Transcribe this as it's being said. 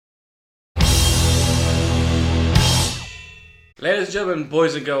Ladies and gentlemen,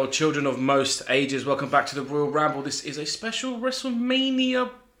 boys and girls, children of most ages, welcome back to the Royal Ramble. This is a special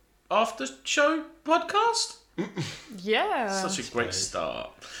Wrestlemania after show podcast. Yeah. Such a great start.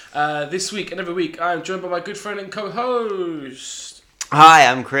 This week and every week, I am joined by my good friend and co-host. Hi,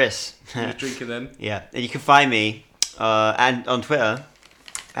 I'm Chris. Who's drinking then? Yeah, and you can find me and on Twitter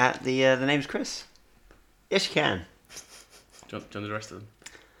at the name's Chris. Yes, you can. Do you want the rest of them?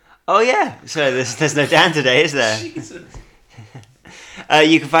 Oh yeah. So there's no Dan today, is there? Jesus.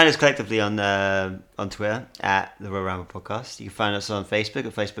 You can find us collectively on Twitter at the Royal Ramble Podcast. You can find us on Facebook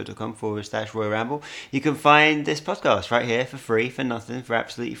at facebook.com/Royal Ramble. You can find this podcast right here for free, for nothing, for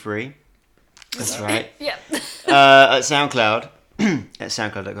absolutely free. That's right. Yep. At SoundCloud, at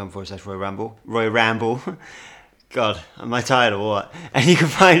soundcloud.com/Royal Ramble. Royal Ramble. God, am I tired or what? And you can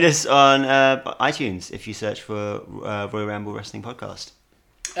find us on iTunes if you search for Royal Ramble Wrestling Podcast.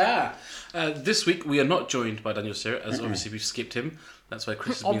 This week we are not joined by Daniel Stewart, as obviously we've skipped him. That's why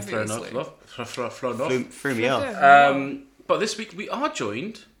Chris has been thrown off. Threw me off. But this week we are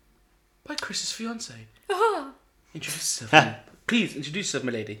joined by Chris's fiance. Introduce yourself. Please introduce yourself,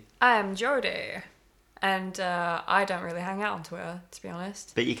 my lady. I am Jodie, and I don't really hang out on Twitter, to be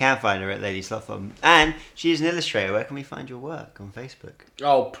honest. But you can find her at Lady Slothbomb. And she's an illustrator. Where can we find your work on Facebook?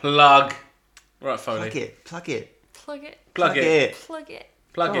 Oh, plug. Right, Foley. Plug it. Plug it. Plug it. Plug it.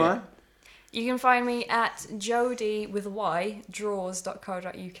 Plug it. On. You can find me at Jodie with Y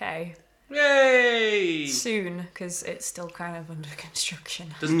draws.co.uk. Yay! Soon, because it's still kind of under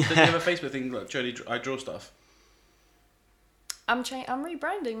construction. Doesn't you have a Facebook thing like Jodie, I draw stuff? I'm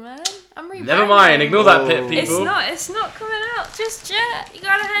rebranding, man. Never mind, ignore that bit, people. It's not coming out just yet. You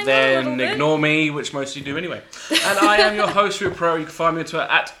gotta hang on a Then little bit. ignore me, which most of you do anyway. And I am your host, Real Pro. You can find me on Twitter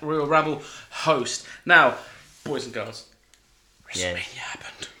at Royal Ramble Host. Now, boys and girls, WrestleMania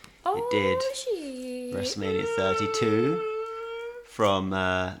happened. Oh, did. She... WrestleMania 32 from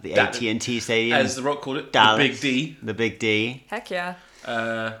the That- AT&T Stadium. As The Rock called it, Dallas. the Big D. The Big D. Heck yeah.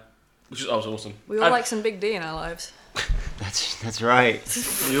 Which was awesome. We all like some big D in our lives. That's right.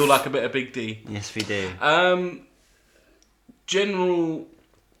 We all like a bit of Big D. Yes, we do. General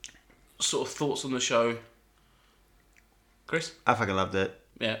sort of thoughts on the show. Chris? I fucking loved it.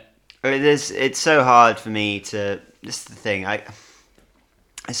 Yeah. It's so hard for me to... This is the thing.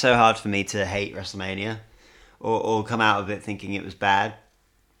 It's so hard for me to hate WrestleMania or come out of it thinking it was bad.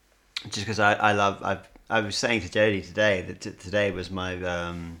 Just because I was saying to Jodie today that today was my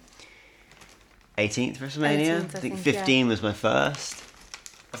 18th WrestleMania. 18th, I think 15 was my first.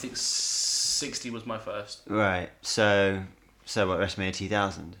 I think 60 was my first. Right. So what, WrestleMania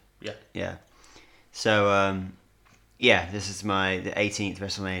 2000? Yeah. Yeah. So this is the 18th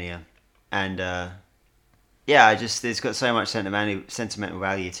WrestleMania, and it's got so much sentimental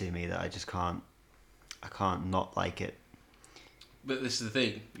value to me that I can't not like it. But this is the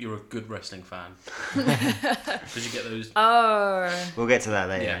thing, you're a good wrestling fan. Did you get those? Oh. We'll get to that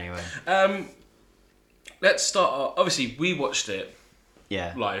later anyway. Let's start. Obviously, we watched it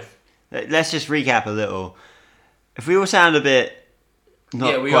Yeah. live. Let's just recap a little. If we all sound a bit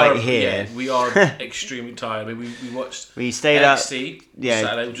not quite here. Yeah, we are extremely tired. I mean, we watched We stayed NXT up.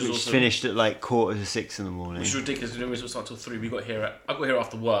 Saturday, which was awesome. Finished at like 5:45 in the morning. Which is ridiculous. We didn't start till 3. I got here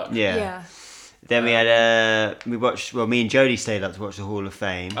after work. Yeah. Then we had me and Jodie stayed up to watch the Hall of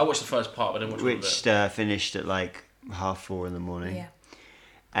Fame. I watched the first part, but I didn't watch all which of it. finished at like 4:30 in the morning. Yeah.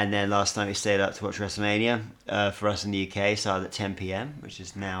 And then last night we stayed up to watch WrestleMania for us in the UK. Started at 10 p.m, which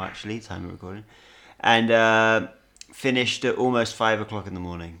is now actually the time of recording, and finished at almost 5 o'clock in the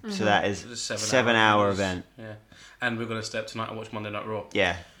morning. Mm-hmm. So that is a 7-hour event. Yeah, and we're gonna stay up tonight and watch Monday Night Raw.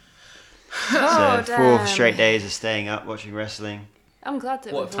 Yeah. Oh, so 4 damn. straight days of staying up watching wrestling. I'm glad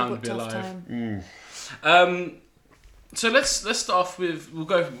that What we've a time all to be booked off alive. time. So let's start off with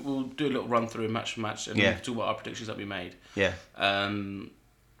we'll do a little run through match for match and we'll talk about our predictions that we made. Yeah.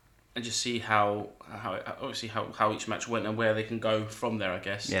 And just see how each match went and where they can go from there, I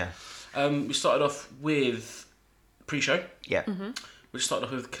guess. Yeah. We started off with pre-show. Yeah. Mm-hmm. We started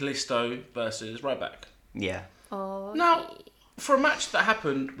off with Kalisto versus Ryback. Yeah. Oh, Now, for a match that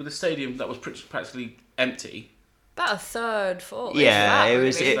happened with a stadium that was practically empty. about a third, fourth. Yeah,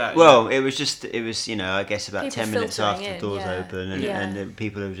 if it that, was. really. It was I guess about People 10 minutes filtering after the in, doors yeah. open, and the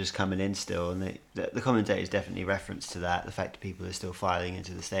people were just coming in still, and the commentators definitely referenced to that, the fact that people are still filing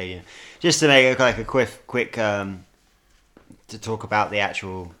into the stadium, just to make a quick to talk about the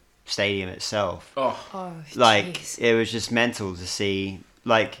actual stadium itself. Oh, Like jeez. it was just mental to see,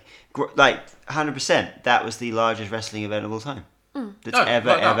 like 100%. That was the largest wrestling event of all time that's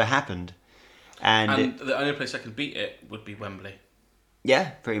ever happened. And the only place that could beat it would be Wembley.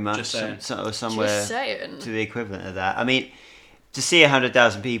 Yeah, pretty much. Just saying. Somewhere Just saying. to the equivalent of that. I mean, to see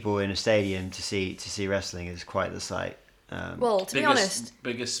 100,000 people in a stadium to see wrestling is quite the sight. Well, to be honest,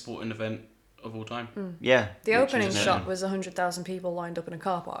 biggest sporting event of all time. Yeah, the which opening is shot was 100,000 people lined up in a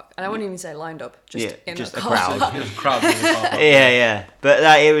car park, and I wouldn't even say lined up, just in just a a car crowd. park. It was a crowd in the car park. Yeah,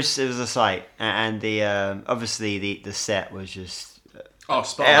 but it was a sight, and the obviously the set was just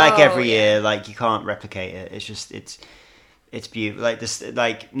Spot on. like every yeah. year, like you can't replicate it. It's just it's beautiful. Like this,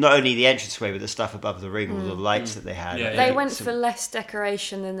 like not only the entranceway, but the stuff above the ring, all the lights that they had. Yeah, They went for less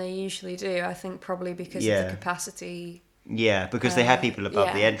decoration than they usually do. I think probably because of the capacity. Yeah, because they had people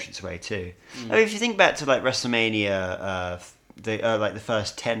above the entranceway too. I mean, if you think back to like WrestleMania, like the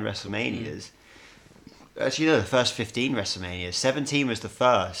first 10 WrestleManias. Actually, no, the first 15 WrestleManias. 17 was the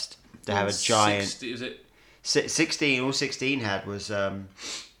first to have a giant. 60, is it? 16. All 16 had was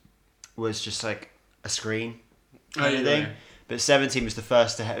just like a screen kind of thing. But 17 was the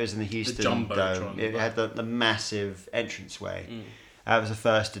first to have. It was in the Houston Dome. It had the massive entranceway. That was the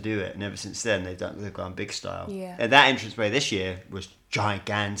first to do it, and ever since then they've gone big style. Yeah. And that entranceway this year was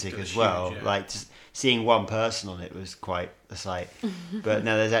gigantic as well. huge, yeah. Like just seeing one person on it was quite a sight. But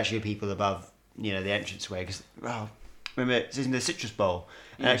now there's actually people above, the entranceway because remember it's in the Citrus Bowl,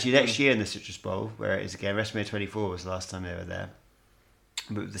 and actually next year in the Citrus Bowl, where it is again, WrestleMania 24 was the last time they were there.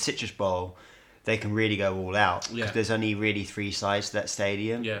 But with the Citrus Bowl, they can really go all out because there's only really 3 sides to that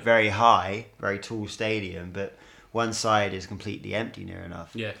stadium. Yeah. Very high, very tall stadium, but one side is completely empty near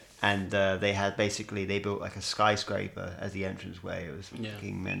enough. Yeah. And they built like a skyscraper as the entranceway. It was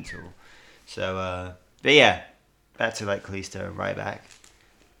fucking mental. So, but yeah, back to like Kalisto and Ryback.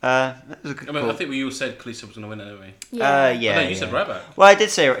 That was a good I think we all said Kalisto was going to win it, didn't we? Yeah. You said Ryback. Well, I did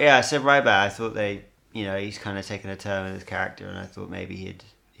say, I said Ryback. I thought he's kind of taken a turn with his character, and I thought maybe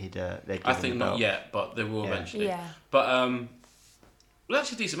they'd I think not yet, but they will eventually. Yeah. But it was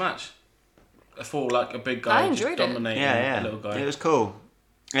actually a decent match. For like a big guy I just enjoyed it. dominating a little guy. It was cool,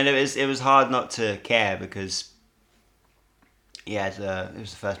 and it was hard not to care because it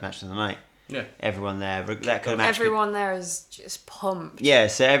was the first match of the night. Yeah, everyone there. Everyone there is just pumped. Yeah,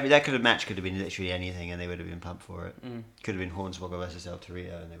 so match could have been literally anything, and they would have been pumped for it. Could have been Hornswoggle versus El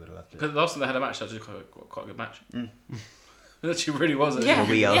Torito, and they would have loved it. Because the last time they had a match, that was quite a good match. It actually really was.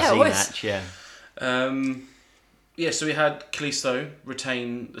 Actually. A WLC match, yeah. So we had Kalisto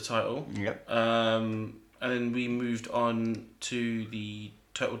retain the title. Yep. And then we moved on to the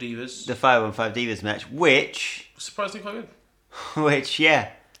Total Divas. The 5-on-5 Divas match, which surprisingly quite good.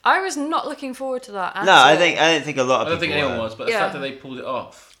 I was not looking forward to that. No, I don't think a lot of people. I don't think anyone were. was, but the fact that they pulled it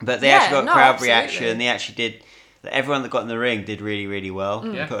off. But they actually got crowd absolutely. reaction. They actually did. Everyone that got in the ring did really, really well.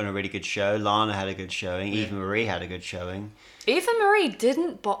 Yeah. Put on a really good show. Lana had a good showing. Eva Marie had a good showing. Eva Marie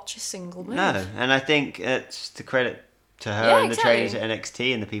didn't botch a single move. No, and I think it's to credit to her and the trainers at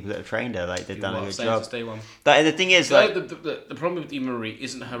NXT and the people that have trained her. Like they've done a good job. Day one. And the thing is, the problem with Eva Marie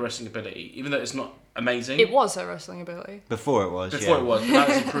isn't her wrestling ability, even though it's not amazing. It was her wrestling ability. Before it was, but that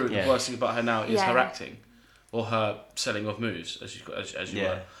has improved. The worst thing about her now is her Yeah. acting, or her selling of moves, as you Yeah.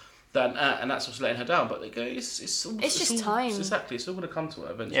 were. And that's what's letting her down. But it's just time. Exactly, it's all going to come to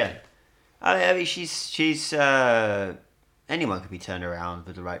her eventually. Yeah. I mean, she's anyone could be turned around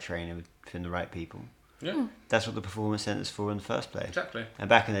with the right trainer, from the right people. Yeah. That's what the performance center's for in the first place. Exactly. And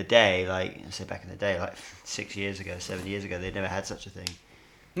back in the day, like 6 years ago, 7 years ago, they'd never had such a thing.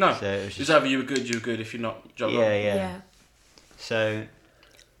 No. So it was it's either you were good. If you're not, jog on. Yeah. So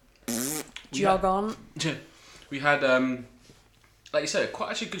Jog on. We had, like you said,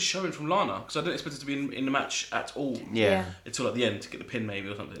 quite actually a good showing from Lana, because I didn't expect her to be in the match at all. Yeah. Until at the end to get the pin maybe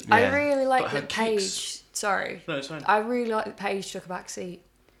or something. Yeah. I really like But her that Paige. kicks- Sorry. No, it's fine. I really like that Paige took a back seat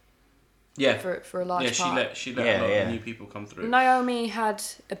Yeah. for a large part. She let a lot of new people come through. Naomi had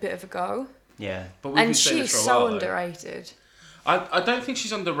a bit of a go, Yeah. But we've been and saying she's this for a so while, though. underrated. I don't think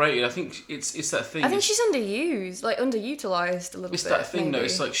she's underrated. I think it's that thing. I think she's underused, like underutilized a little It's bit. that thing maybe. though.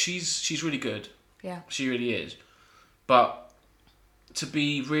 It's like she's really good. Yeah. She really is. But to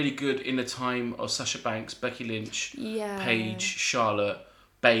be really good in the time of Sasha Banks, Becky Lynch, Yeah. Paige, Charlotte,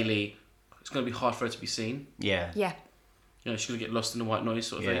 Bayley, it's going to be hard for her to be seen. Yeah. Yeah. She's going to get lost in the white noise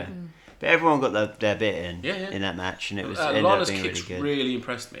sort of Yeah. thing. But everyone got their bit in Yeah. in that match, and it was ended Lana's up being kicks really good. really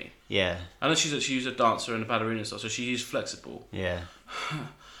impressed me. Yeah. I know she's a dancer and a ballerina and stuff, so she's flexible. Yeah.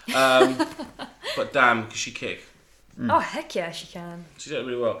 But damn, can she kick? Oh heck yeah, she can. She did it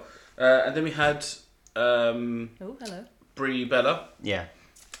really well. And then we had Oh hello. Brie Bella Yeah.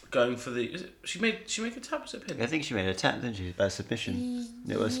 going for the. She made a tap, was it a pin? I think she made a tap, didn't she? By submission.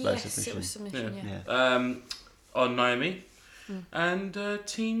 It was by Yes, submission. it was submission. Yeah. Yeah. On Naomi, and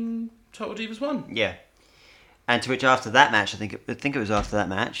Team Total Divas won. Yeah. And to which after that match, I think it was after that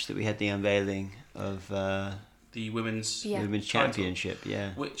match that we had the unveiling of the women's Women's title, championship,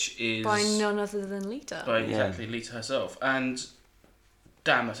 yeah. which is By none other than Lita. by exactly Lita herself, and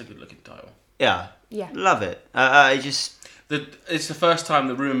damn, that's a good looking title. Yeah. Yeah. Love it. I just... It's the first time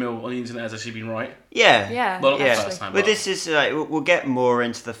the rumour mill on the internet has actually been right. Yeah. Yeah. Well, not Yeah. the first time. But this is like we'll get more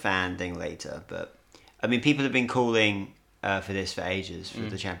into the fan thing later. But I mean, people have been calling for this for ages for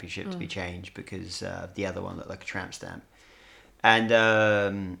the championship to be changed because the other one looked like a tramp stamp, and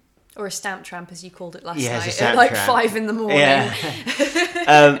Or a stamp tramp, as you called it last Yeah, it's a night, stamp at like tramp. 5 in the morning. yeah.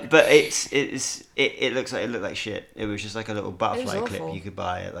 But it looked like shit. It was just like a little butterfly It was clip awful. you could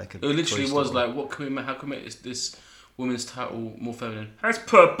buy at like a. It literally toy was store. like, what can we make? How can we make this women's title more feminine? Let's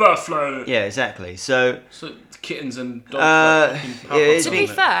put a butterfly in it. Yeah, exactly. So So kittens and dogs. yeah, it's To been- be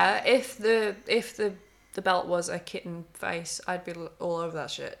fair, if the belt was a kitten face, I'd be all over that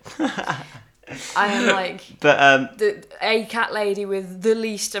shit. I am like but a cat lady with the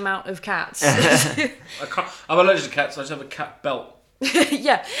least amount of cats. I'm allergic to cats, so I just have a cat belt.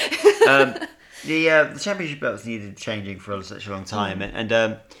 Yeah. the championship belts needed changing for such a long time,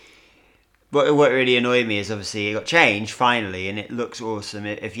 and what really annoyed me is obviously it got changed finally, and it looks awesome.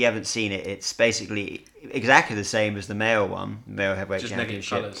 If you haven't seen it, it's basically exactly the same as the male one, male heavyweight Just negative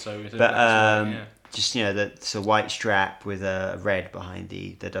championship. colours, so it's But yeah. just it's a white strap with a red behind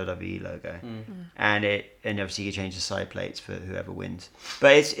the WWE logo, and obviously you change the side plates for whoever wins.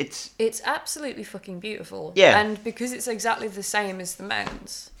 But It's absolutely fucking beautiful. Yeah. And because it's exactly the same as the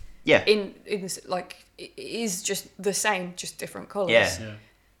men's, yeah in this, like, it is just the same, just different colours. Yeah.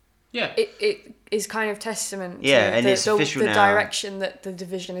 Yeah. It is kind of testament Yeah, to and it's official the now. direction that the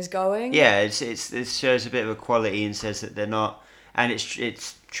division is going. yeah it shows a bit of equality and says that they're not, and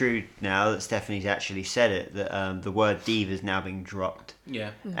it's true now that Stephanie's actually said it that the word diva is now being dropped.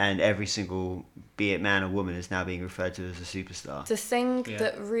 Yeah. And every single, be it man or woman, is now being referred to as a superstar. The thing Yeah.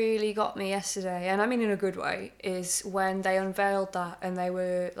 that really got me yesterday, and I mean in a good way, is when they unveiled that and they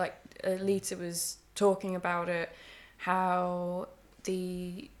were like, Lita was talking about it, how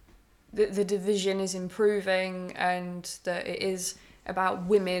the division is improving and that it is about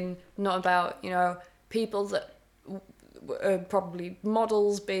women, not about, people that are probably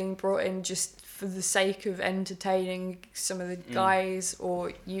models being brought in just for the sake of entertaining some of the guys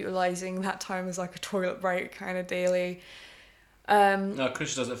or utilising that time as like a toilet break kind of dealy. No,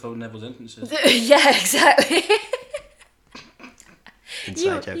 Chris does it for Neville's entrances. Yeah, exactly.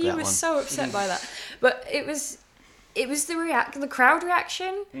 Inside joke, you that were one. so upset by that, but it was the crowd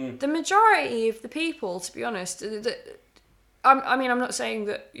reaction. The majority of the people, to be honest, I mean, I'm not saying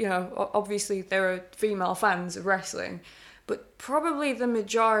that, obviously there are female fans of wrestling, but probably the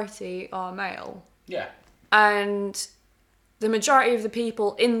majority are male, Yeah. and the majority of the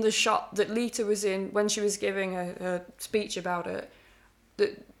people in the shot that Lita was in when she was giving a speech about it,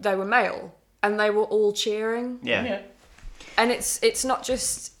 that they were male, and they were all cheering. Yeah. And it's not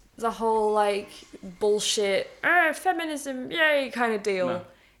just the whole like bullshit feminism yay kind of deal. No.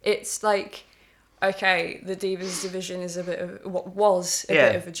 It's like, okay, the Divas division is bit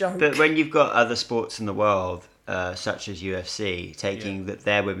of a joke. But when you've got other sports in the world, such as UFC, taking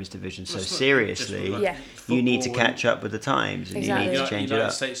their women's division so Well, it's not seriously, just like Yeah. you need to football catch up with the times, and Exactly. you need to change it United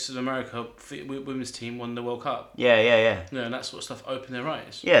up. States of America women's team won the World Cup. Yeah. Yeah, and that sort of stuff opened their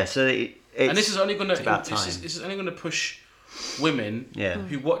eyes. Yeah, so And this is only going it's to about this time. is only going to push women Yeah.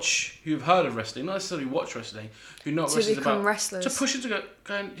 who've heard of wrestling, not necessarily watch wrestling, who know what To wrestling's become about, wrestlers. to push them to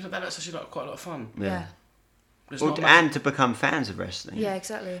going, that's actually like quite a lot of fun. yeah. There's Well, not much- and to become fans of wrestling. Yeah,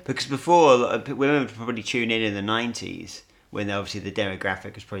 exactly. Because before, a lot of women would probably tune in the 90s, when obviously the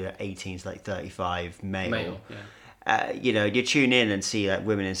demographic was probably like 18 to like 35 male. yeah. You tune in and see like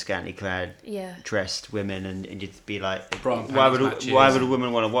women in scantily clad, Yeah. dressed women, and you'd be like, Bra and why panties would matches. why would a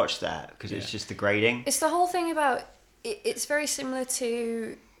woman want to watch that? Because it's Yeah. just degrading. It's the whole thing about it's very similar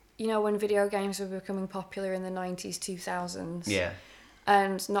to when video games were becoming popular in the 90s, 2000s. Yeah,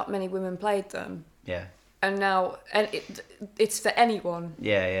 And not many women played them. yeah, And now it's for anyone.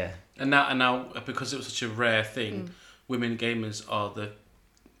 yeah. And now because it was such a rare thing, women gamers are the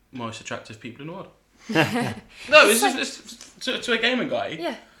most attractive people in the world. No, it's to a gaming guy.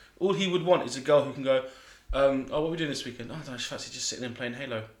 Yeah. All he would want is a girl who can go, what are we doing this weekend? Oh, I just fancy just sitting and playing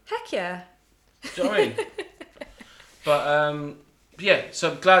Halo. Heck yeah. Do you know what I mean? But yeah,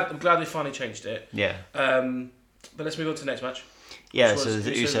 so I'm glad they finally changed it. Yeah. But let's move on to the next match. Yeah, Which so was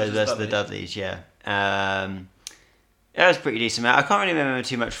the Usos Usos versus the Dudleys, yeah. That was a pretty decent match. I can't really remember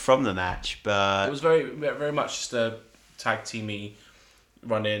too much from the match, but... It was very, very much just a tag teamy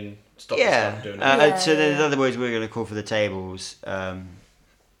run in, stop yeah. the doing it. Yeah. So in other words, we're going to call for the tables.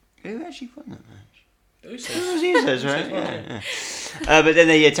 Who actually won that match? Usos. It was Usos, right? Usos, Yeah. But then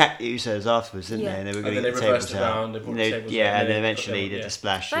they attacked the Usos afterwards, didn't they? And they were going to get the reversed tables out. around, they brought the tables yeah, out, and then they eventually got them, did the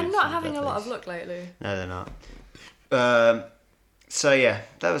splash. They're through not the having a lot place. of luck lately. No, they're not. So yeah,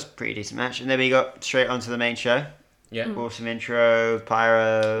 that was a pretty decent match, and then we got straight onto the main show. Yeah. Awesome intro,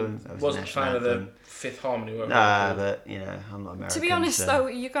 pyro. Wasn't a fan of the Fifth Harmony. Nah, but I'm not American. To be honest, so. though,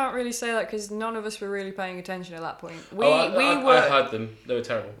 you can't really say that because none of us were really paying attention at that point. I heard them. They were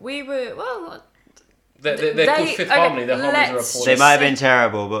terrible. We were well. They're called Fifth Harmony. Their harmonies are appalling. They might have been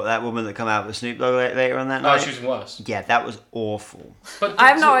terrible, but that woman that come out with Snoop Dogg later on that night. She was worse. Yeah, that was awful. But I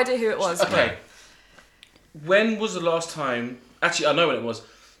have no idea who it was. Okay. When was the last time? Actually, I know when it was.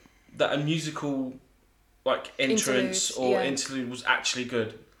 That a musical, entrance interlude was actually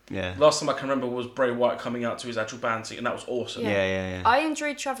good. Yeah. Last time I can remember was Bray Wyatt coming out to his actual band singing, and that was awesome. Yeah. I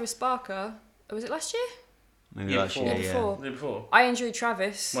enjoyed Travis Barker. Was it last year? Maybe last year, before. The year before. I enjoyed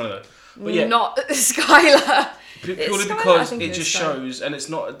Travis. One of those. But yeah, not Skylar. Purely because it just shows, and it's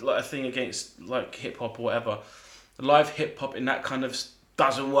not like a thing against hip hop or whatever. Live hip hop in that kind of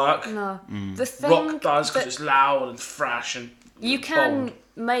doesn't work. No. The thing rock does because it's loud and thrash and you can bold.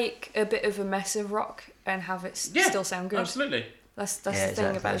 make a bit of a mess of rock and have it still sound good. Absolutely. That's the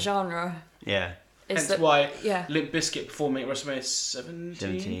thing about genre. Yeah. Hence why Limp Bizkit performing at WrestleMania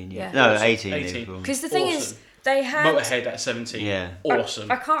 17. No, 18. Because the thing is, they had Motorhead at 17. Yeah.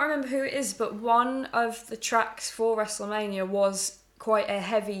 Awesome. I can't remember who it is, but one of the tracks for WrestleMania was quite a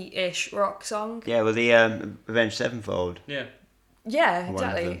heavy-ish rock song. Yeah, well, the Avenged Sevenfold. Yeah. Yeah,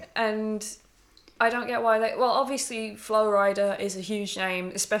 exactly. And I don't get why they... Well, obviously, Flo Rida is a huge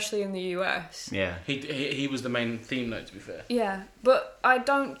name, especially in the US. Yeah. He was the main theme note, to be fair. Yeah, but I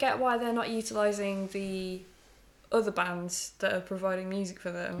don't get why they're not utilising the other bands that are providing music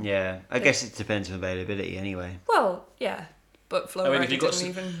for them. Yeah, I guess it depends on availability anyway. Well, yeah, but Flo Rida didn't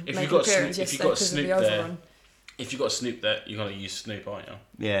even make an appearance yesterday because of the overrun. If you've got Snoop there, you're going to use Snoop, aren't you?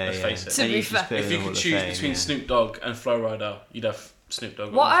 Yeah, Let's face it. To be fair. If you could choose between Snoop Dogg and Flo Rida, you'd have Snoop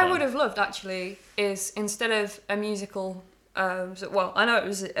Dogg. What I would have loved, actually, is instead of a musical... I know it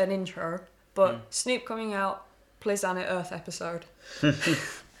was an intro, but Snoop coming out, Planet Earth episode.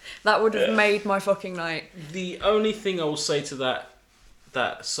 That would have made my fucking night. The only thing I will say to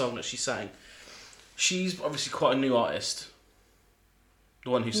that song that she sang, she's obviously quite a new artist.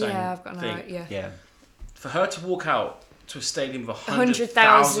 The one who sang. Yeah, I've got an idea. Yeah. For her to walk out to a stadium of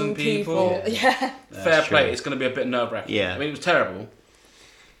 100,000 people. Yeah. Fair play. It's going to be a bit nerve-wracking. Yeah. I mean, it was terrible.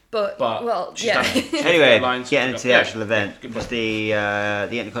 But well, she's done it. Anyway, getting into the actual event, it was the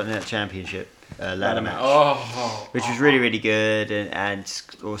Intercontinental Championship ladder match, which was really, really good and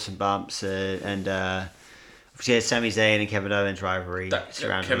awesome bumps and obviously had Sami Zayn and Kevin Owens rivalry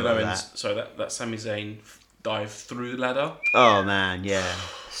surrounding Kevin all Owens. that. Sorry, that Sami Zayn dive through the ladder. Oh man, yeah,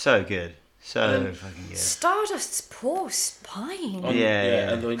 so good. So fucking good. Stardust's poor spine.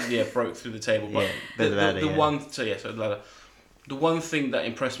 And broke through the table. But the ladder. The one thing that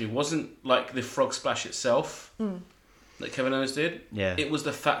impressed me wasn't like the frog splash itself that Kevin Owens did. Yeah. It was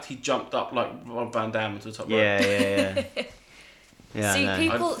the fact he jumped up like Rob Van Dam to the top rope. Yeah. See,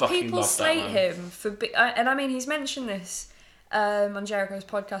 people slate him for... and I mean, he's mentioned this on Jericho's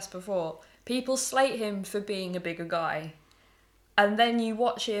podcast before. People slate him for being a bigger guy. And then you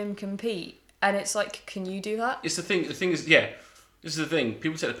watch him compete, and it's like, can you do that? It's the thing. The thing is, this is the thing.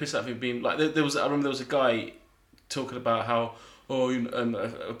 People take the piss out of him being like. I remember there was a guy talking about how, you're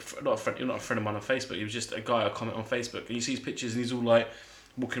not a friend of mine on Facebook. He was just a guy I comment on Facebook, and you see his pictures, and he's all like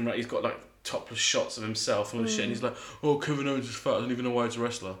walking around. He's got like topless shots of himself and all this shit, and he's like, Kevin Owens is fat. I don't even know why he's a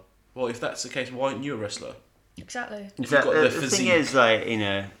wrestler. Well, if that's the case, why aren't you a wrestler? Exactly. The thing is,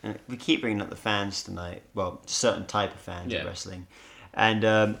 we keep bringing up the fans tonight. Well, a certain type of fans of wrestling, and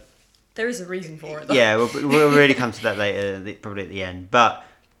there is a reason for it, though. Yeah, we'll really come to that later, probably at the end. But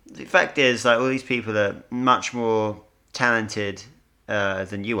the fact is, all these people are much more talented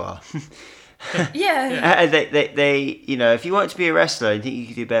than you are. Yeah. They if you want to be a wrestler and think you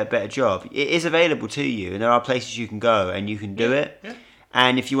could do a better job, it is available to you, and there are places you can go and you can do it. Yeah.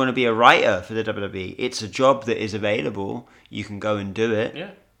 And if you want to be a writer for the WWE, it's a job that is available. You can go and do it. Yeah.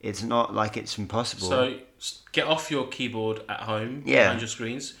 It's not like it's impossible. So get off your keyboard at home behind your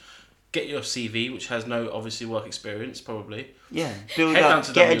screens. Get your CV, which has no obviously work experience, probably. Yeah,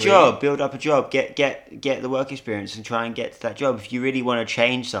 get a job, build up a job, get the work experience, and try and get to that job. If you really want to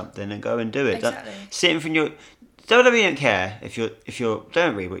change something, and go and do it. Exactly. Sit in front of your WWE don't care if you're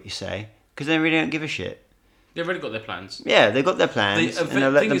don't read what you say because they really don't give a shit. They've already got their plans. Yeah, they've got their plans, and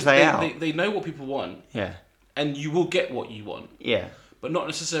they'll let them play out. They know what people want. Yeah. And you will get what you want. Yeah. But not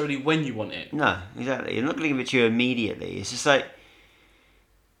necessarily when you want it. No, exactly. You're not going to give it to you immediately. It's just like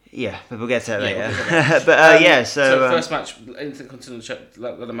Yeah, but we'll get to that Yeah, later. we'll get to that. But So first match, Intercontinental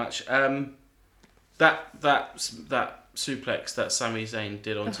ladder match. That suplex that Sami Zayn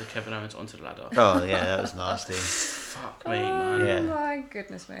did onto Kevin Owens onto the ladder. oh yeah, that was nasty. Fuck me, man. Yeah. Oh my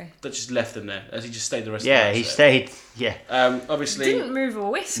goodness me. That just left him there as he just stayed the rest of Yeah, the match. he there. stayed. Yeah. Obviously, Didn't move a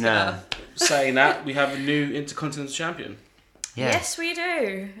whisker. No. saying that, we have a new Intercontinental Champion Yeah. Yes, we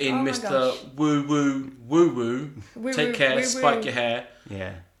do. in oh my Mr. gosh. Woo Woo Woo Woo. Woo, Take woo, care, woo, spike woo. your hair.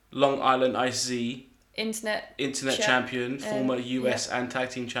 Yeah. Long Island IC Internet champion, former US and tag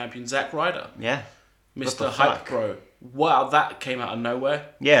team champion Zack Ryder. Yeah. Mr. the Hype fuck? Bro. Wow, that came out of nowhere.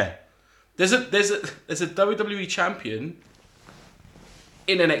 Yeah. There's a WWE champion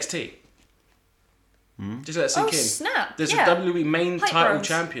in NXT. Just let it sink Oh in. snap! There's yeah. a WWE main Hype title Bros.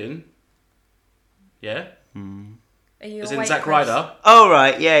 champion. Yeah. Are you As in awake, Zack Chris? Ryder. Oh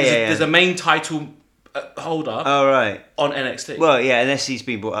right. Yeah. Yeah. There's a main title holder Oh right. on NXT. Well, yeah. Unless he's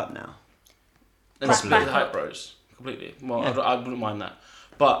been brought up now. and split back with the Hype up. Bros. Completely. Well, Yeah. I wouldn't mind that.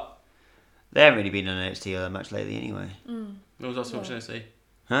 But They haven't really been on NXT all that much lately, anyway. when was the last time you watched NXT?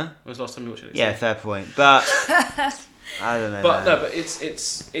 Huh? When was the last time you watched NXT? Yeah, fair point. But I don't know. But man. no, but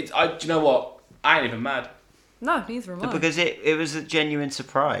it's. Do you know what? I ain't even mad. No, neither am I. Because it was a genuine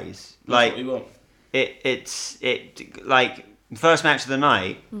surprise. That's Like what we want. it's like first match of the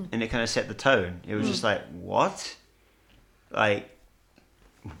night, and it kind of set the tone. It was just like what, like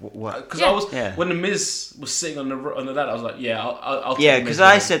what? Because Yeah. I was Yeah. when the Miz was sitting on the ladder, I was like, yeah, I'll take Yeah, the Miz because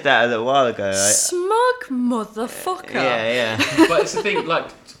I win. said that a little while ago. Smug motherfucker. Yeah. But it's the thing, like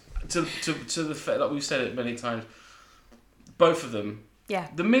to the fact, like we've said it many times. Both of them, Yeah.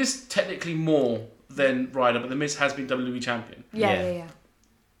 the Miz technically more than Ryder, but the Miz has been WWE champion. Yeah.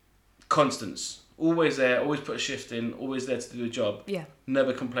 Constance, always there, always put a shift in, always there to do the job. Yeah.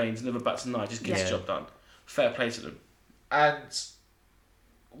 Never complains, never bats an eye, just gets Yeah. the job done. Fair play to them. And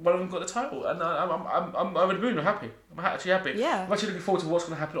one of them got the title, and I'm over the moon. I'm happy. I'm actually happy. Yeah. I'm actually looking forward to what's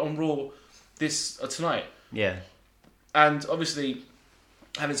going to happen on Raw tonight. Yeah. And obviously,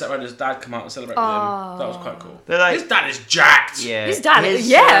 having Zack Ryder's dad come out and celebrate with him, that was quite cool. But like, His dad is jacked. yeah, His dad. his,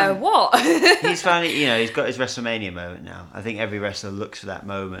 What? he's finally, he's got his WrestleMania moment now. I think every wrestler looks for that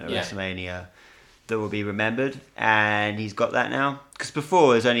moment at Yeah. WrestleMania that will be remembered, and he's got that now. Because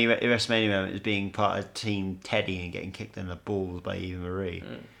before, his only WrestleMania moment was being part of Team Teddy and getting kicked in the balls by Eva Marie.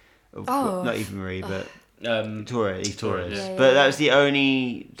 Oh. Not Eva Marie, but Um, Torres. Yeah, But yeah. that's the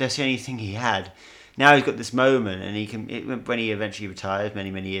only thing he had. Now he's got this moment, and when he eventually retires,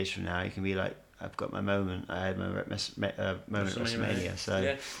 many years from now, he can be like, "I've got my moment. I had my moment at WrestleMania." So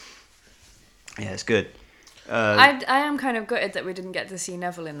yeah, it's good. I am kind of gutted that we didn't get to see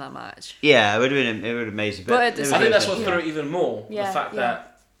Neville in that match. Yeah, it would have been amazing. But at the I same think that's what Yeah. threw it even more. Yeah, The fact yeah.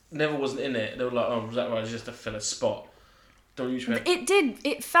 that Neville wasn't in it. They were like, oh, Zack Ryder's just a filler spot. Don't use It did.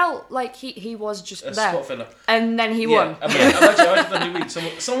 It felt like he was just a there, spot filler. and then he won. Imagine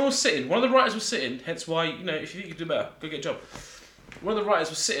WWE. Someone was sitting. One of the writers was sitting. Hence why, if you think you can do better, go get a job. One of the writers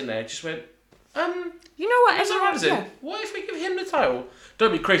was sitting there. Just went, You know what? Zack Everyone, Ryder's in. yeah. What if we give him the title?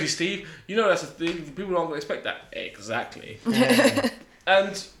 Don't be crazy, Steve. You know that's a thing. People aren't going to expect that. Exactly.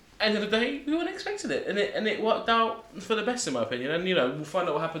 And end of the day, we weren't expecting it, and it worked out for the best in my opinion. And we'll find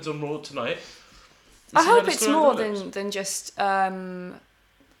out what happens on Raw tonight. I See how hope the it's story more develops. than just.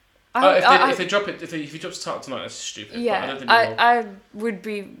 If they drop it, if he drops the title tonight, that's stupid. But I Yeah, don't think they will. I would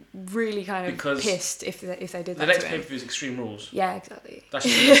be really kind of Because pissed if they did The that next to pay him. per view is Extreme Rules. Yeah, exactly. That's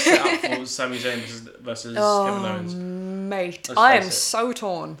just set up for Sami Zayn versus Kevin Oh, Owens. mate, Let's I face am it. so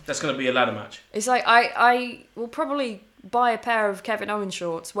torn. That's going to be a ladder match. It's like I will probably buy a pair of Kevin Owens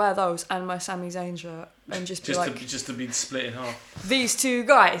shorts, wear those, and my Sami Zayn shirt, and just be like, just to be split in half. these two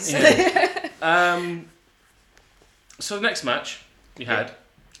guys. So the next match we had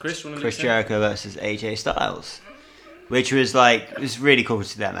Chris Jericho versus AJ Styles, which was it was really cool to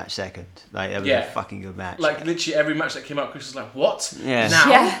see that match second. Like, that was a fucking good match. Like literally every match that came out, Chris was like, "What? Yeah. Now?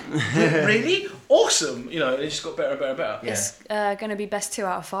 Yeah. Really? Awesome!" It just got better and better and better. Yeah. It's going to be best 2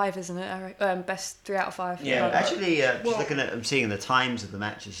 out of 5, isn't it, Eric? Best 3 out of 5. Yeah. Actually, just Well- looking at, I'm seeing the times of the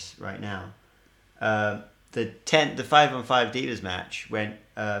matches right now. The 5-on-5 Divas match went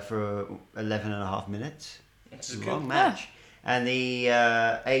for 11.5 minutes. This It's is a long good. match. And the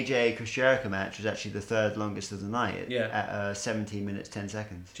AJ Chris Jericho match was actually the third longest of the night at 17 minutes 10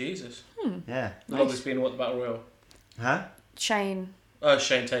 seconds. Jesus. Yeah. The longest being what, the Battle Royal? Huh? Shane. Oh,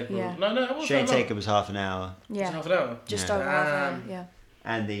 Shane Taker. Yeah. No, it wasn't Shane that long. Taker was half an hour. It was Yeah, half an hour. just Yeah. over half an hour. Yeah.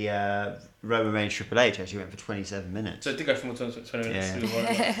 And the Roman Reigns Triple H actually went for 27 minutes. So it did go from 20 minutes Yeah. to 1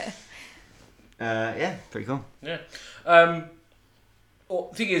 hour. Yeah, pretty cool. Yeah. Well,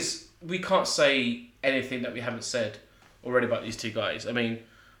 the thing is, we can't say anything that we haven't said already about these two guys. I mean,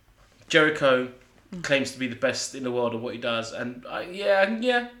 Jericho claims to be the best in the world at what he does, and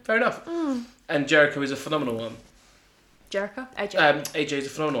yeah, fair enough. And Jericho is a phenomenal one. Jericho? AJ. AJ is a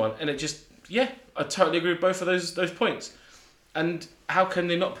phenomenal one, and it just I totally agree with both of those points. And how can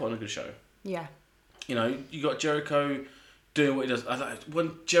they not put on a good show? Yeah. You know, you got Jericho doing what he does.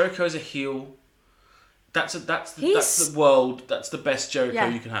 When Jericho is a heel, that's the world. That's the best Jericho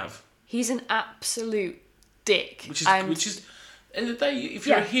you can have. He's an absolute dick. Which is at the end of the day, if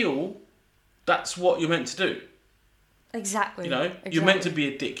you're a heel, that's what you're meant to do. Exactly. You know, you're meant to be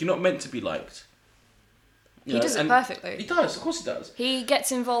a dick. You're not meant to be liked. He does it perfectly. He does, of course he does. He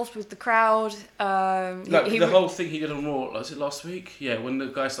gets involved with the crowd. The whole thing he did on Raw, was it last week? Yeah, when the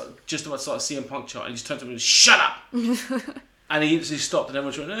guy just about started CM Punk chant, and he just turned to him and shut up! And he instantly stopped, and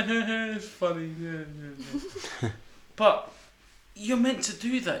everyone went, it's funny. Yeah. But you're meant to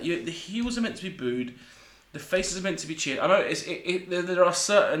do that. The heels are meant to be booed. The faces are meant to be cheered. I know there are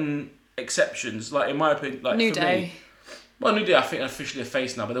certain exceptions, like in my opinion, like New for Day. me. Well, New Day, I think, are officially a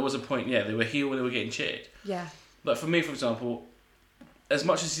face now, but there was a point, they were heel when they were getting cheered. Yeah. Like for me, for example, as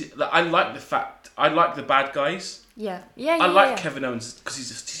much as I like the bad guys. Yeah. I like Kevin Owens because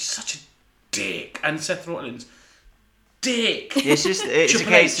he's such a dick, and Seth Rollins, dick. It's a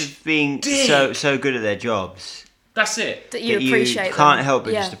case of being so good at their jobs. That's it. That you appreciate them. Can't help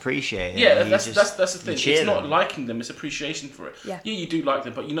but just appreciate it. Yeah, that's the thing. It's not them. liking them; it's appreciation for it. Yeah, you do like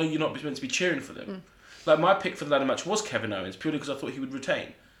them, but you know you're not meant to be cheering for them. Like my pick for the ladder match was Kevin Owens purely because I thought he would retain.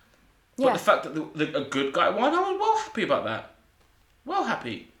 But the fact that a good guy won, I was well happy about that. Well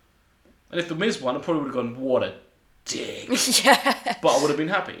happy. And if the Miz won, I probably would have gone, what a dick. Yeah. But I would have been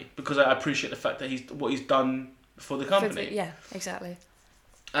happy because I appreciate the fact that what he's done for the company. Yeah, exactly.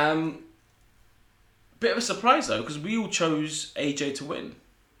 Bit of a surprise though, because we all chose AJ to win.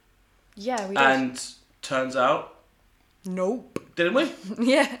 Yeah, we did. And turns out, nope. Didn't win.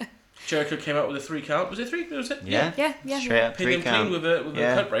 Yeah. Jericho came out with a 3 count. Was it 3? Was it? Yeah. Straight up 3 count. Clean with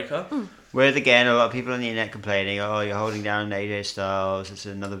a cut breaker. With again a lot of people on the internet complaining, oh, you're holding down AJ Styles. It's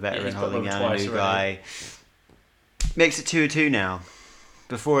another veteran holding down a new guy. Makes it 2-2 now.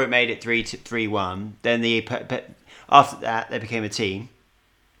 Before it made it 3-1. Then after that they became a team.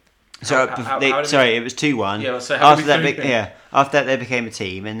 So it was 2-1. Yeah, so after that they became a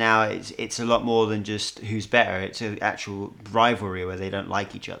team, and now it's a lot more than just who's better. It's an actual rivalry where they don't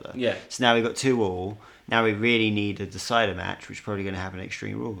like each other. Yeah. So now we've got 2-2. Now we really need a decider match, which is probably going to happen at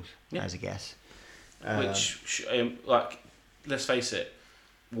Extreme Rules, as a guess. Which, let's face it,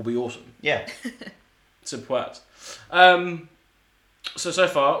 will be awesome. Yeah. Simple as. So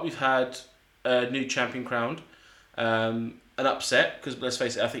far we've had a new champion crowned. An upset, because let's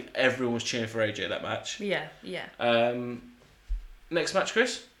face it, I think everyone was cheering for AJ that match. Yeah. Next match,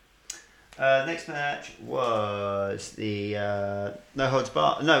 Chris? Next match was the No Holds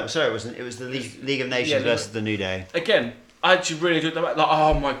Barred. No, sorry, it wasn't. It was the League of Nations versus the New Day. Again, I actually really enjoyed that match. Like,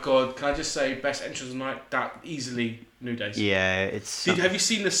 oh my god, can I just say, best entrance of the night? That easily New Days. Yeah, it's. Have you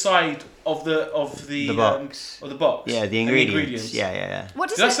seen the side of the box? Of the box. Yeah, the ingredients. Yeah. What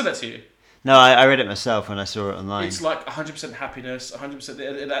Did I send that to you? No, I read it myself when I saw it online. It's like 100% happiness,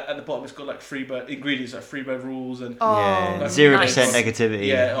 100%. At the bottom, it's got like Freebird ingredients, like Freebird rules, and 0% negativity.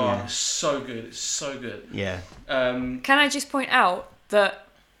 Yeah, it's so good. It's so good. Yeah. Can I just point out that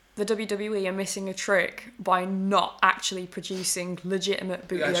the WWE are missing a trick by not actually producing legitimate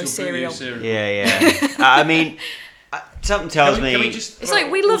Bootio cereal. Yeah. I mean, something tells me it's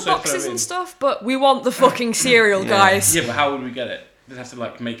like we love boxes and stuff, but we want the fucking cereal, guys. Yeah, but how would we get it? They'd have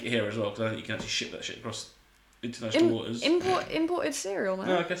to make it here as well, because I don't think you can actually ship that shit across international waters. Imported cereal, man.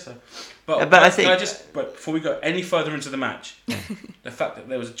 No, I guess so. But before we go any further into the match, the fact that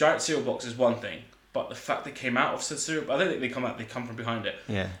there was a giant cereal box is one thing, but the fact they came out of said cereal, I don't think they come from behind it.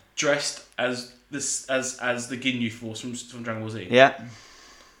 Yeah. Dressed as the Ginyu Force from Dragon Ball Z. Yeah.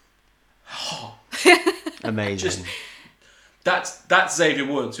 Amazing. That's Xavier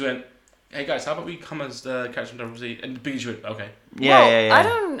Woods who went, hey guys, how about we come as the character from Dragon Ball Z? And Big G went, okay. Yeah. I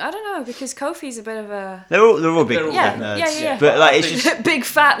don't know, because Kofi's a bit of a. They're all big fat nerds. Yeah. But like, it's just big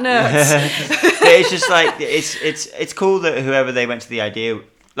fat nerds. But it's just like it's cool that whoever they went to the idea.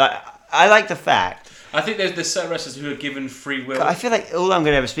 Like, I like the fact. I think there's certain wrestlers who are given free will. I feel like all I'm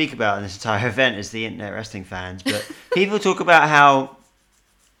going to ever speak about in this entire event is the internet wrestling fans. But people talk about how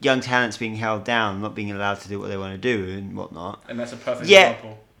young talent's being held down, not being allowed to do what they want to do and whatnot. And that's a perfect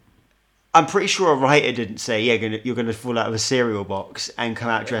example. I'm pretty sure a writer didn't say, you're going to fall out of a cereal box and come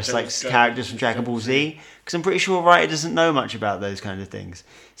out dressed like characters from Dragon Ball Z. Because I'm pretty sure a writer doesn't know much about those kind of things.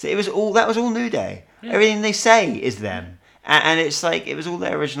 So that was all New Day. Yeah. Everything they say is them. And it's like, it was all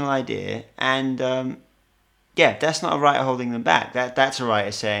their original idea. And, Yeah, that's not a right of holding them back. That's a right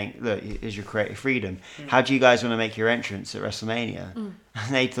of saying, look, here's your creative freedom. How do you guys want to make your entrance at WrestleMania? And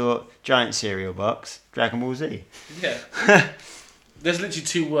they thought, giant cereal box, Dragon Ball Z. Yeah. There's literally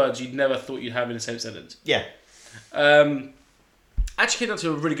 2 words you'd never thought you'd have in the same sentence. Yeah. Actually came down to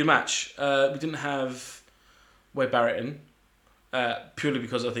a really good match. We didn't have Wade Barrett in. Purely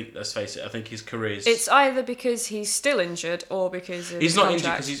because I think, let's face it, I think his career is... It's either because he's still injured or because of He's not contract.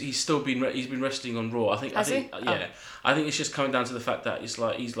 injured because he's still been he's been wrestling on Raw. I think Has he? Yeah. I think it's just coming down to the fact that he's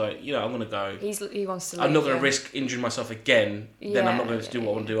like you know, I'm gonna go. He wants to leave, I'm not gonna risk injuring myself again. Then I'm not going to do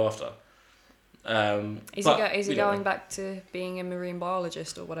what I want to do after. Is he going back to being a marine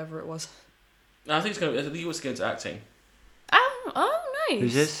biologist or whatever it was? No, I think I think he wants to get into acting. Oh, nice.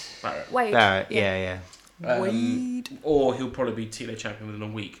 Who's this? Barrett. Wade. Barrett. Yeah. Wade. Or he'll probably be TNA champion within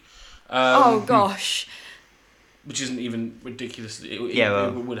a week. Oh gosh. Which isn't even ridiculous. It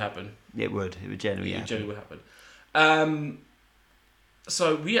would happen. It would generally happen. It generally would happen.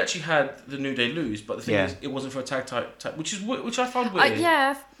 So we actually had the New Day lose, but the thing is, it wasn't for a tag type, which I found weird.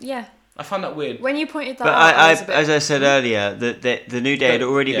 Yeah. I found that weird. When you pointed that But out, as I said earlier, the New Day had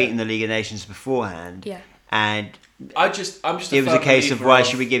already beaten the League of Nations beforehand. Yeah. And I'm just. It was a case of why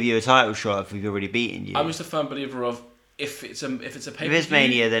should we give you a title shot if we've already beaten you? I'm just a firm believer of if it's a pay-per-view. If it's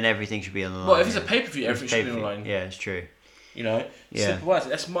Mania, then everything should be on the line. Well, if it's a pay-per-view, everything should be on the line. Yeah, it's true. You know. Yeah. Simple as.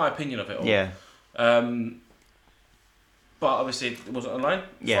 That's my opinion of it all. Yeah. But obviously it wasn't online.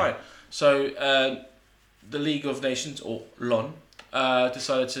 Yeah. Fine. So the League of Nations or LON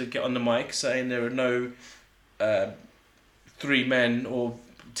decided to get on the mic saying there are no 3 men or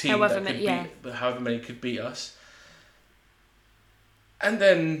team however many could beat us. And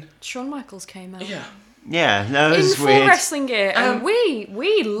then Shawn Michaels came out. Yeah. Yeah, that was in full weird. wrestling gear, and we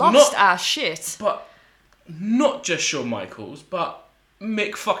lost our shit. But not just Shawn Michaels, but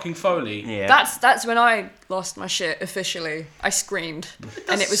Mick fucking Foley. Yeah. That's when I lost my shit officially. I screamed,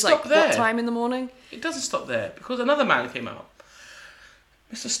 and it was like what time in the morning? It doesn't stop there because another man came out,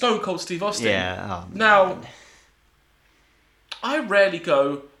 Mr. Stone Cold Steve Austin. Yeah. Now, I rarely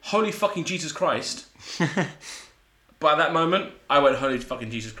go, holy fucking Jesus Christ. But at that moment, I went, holy fucking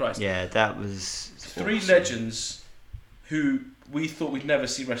Jesus Christ. Yeah, that was 3 awesome. legends who we thought we'd never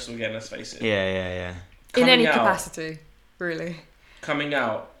see wrestle again, let's face it. Yeah. In any capacity, really. Coming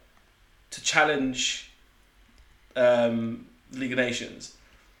out to challenge League of Nations,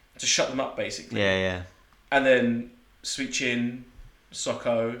 to shut them up, basically. Yeah. And then Sweet Chin,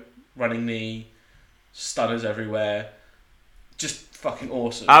 Socko, Running Knee, stunners everywhere. Just fucking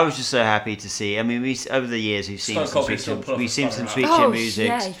awesome. I was just so happy to see. I mean, over the years we've seen some Sweet Chin music.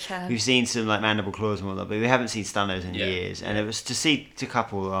 Yeah, you can. We've seen some like Mandible Claws and all that, but we haven't seen stunners in years. And it was to see a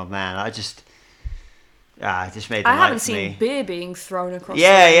couple. Oh man, it just made. I haven't seen beer being thrown across.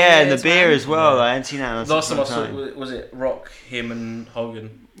 And the beer as well. I hadn't seen that. In last time I saw it was it Rock, him, and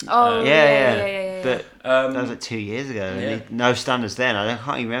Hogan. Oh yeah. But that was like 2 years ago. Yeah. No stunners then. I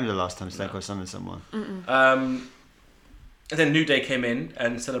can't even remember the last time Stone Cold stunned someone. And then New Day came in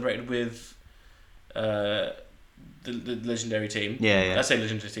and celebrated with the legendary team. Yeah. I say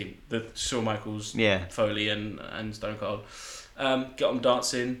legendary team. The Shawn Michaels, Foley, and Stone Cold. Got them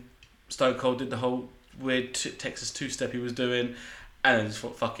dancing. Stone Cold did the whole weird Texas 2-step he was doing, and then just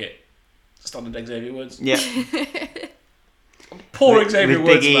thought, fuck it. Stunned Xavier Woods. Yeah. Poor Xavier with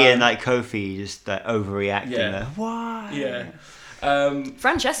Woods, Big E man. and like Kofi just like overreacting. Yeah. Why? Yeah.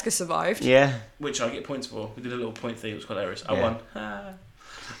 Francesca survived. Yeah. Which I get points for. We did a little point thing. It was quite hilarious. I won.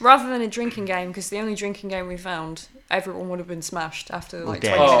 Rather than a drinking game, because the only drinking game we found, everyone would have been smashed after like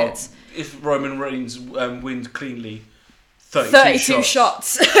 20 minutes. If Roman Reigns wins cleanly, 32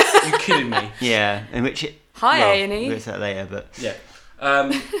 shots. Are you kidding me? Yeah. In which Hi, A&E. We'll get to that later, but yeah.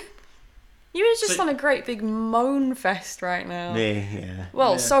 You were just on a great big moan fest right now. Yeah.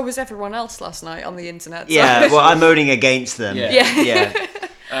 Well, so was everyone else last night on the internet. So. Yeah, well, I'm moaning against them. Yeah.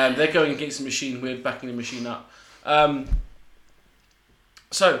 They're going against the machine. We're backing the machine up.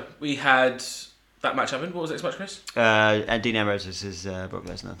 So we had that match happen. What was the next match, Chris? And Dean Ambrose versus Brock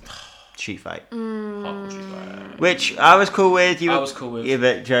Lesnar. Street fight. Hardcore street fight. Which I was cool with. I was cool with. Yeah,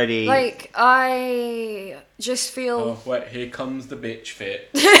 but Jodie... Like, I just feel... Oh, wait, here comes the bitch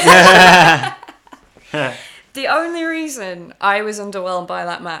fit. The only reason I was underwhelmed by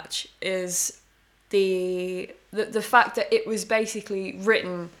that match is the fact that it was basically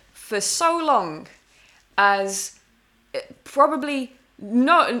written for so long as probably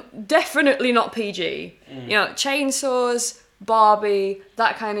definitely not PG. You know, chainsaws, Barbie,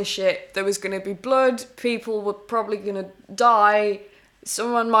 that kind of shit. There was going to be blood. People were probably going to die.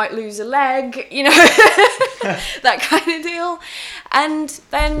 Someone might lose a leg. You know, that kind of deal. And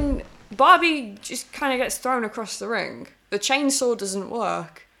then Barbie just kind of gets thrown across the ring. The chainsaw doesn't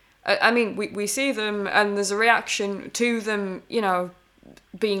work. I mean, we see them, and there's a reaction to them, you know,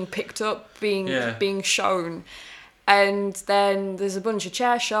 being picked up, being shown, and then there's a bunch of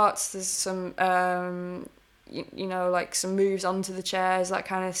chair shots. There's some, you know, like some moves onto the chairs, that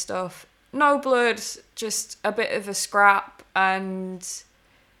kind of stuff. No blood, just a bit of a scrap, and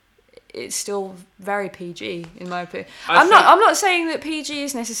it's still very PG in my opinion. I'm not saying that PG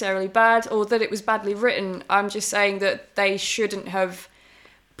is necessarily bad or that it was badly written. I'm just saying that they shouldn't have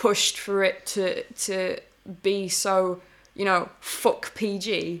pushed for it to be so, you know, fuck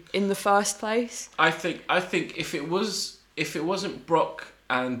PG in the first place. I think if it wasn't Brock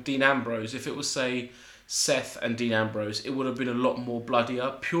and Dean Ambrose, if it was, say, Seth and Dean Ambrose, it would have been a lot more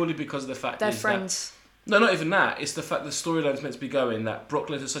bloodier, purely because of the fact they're friends. No, not even that. It's the fact the storyline's meant to be going that Brock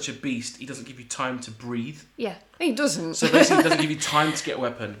Lesnar's such a beast, he doesn't give you time to breathe. Yeah, he doesn't. So basically, he doesn't give you time to get a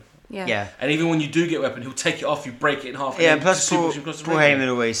weapon. Yeah. And even when you do get a weapon, he'll take it off, you break it in half. Yeah, and plus Paul Heyman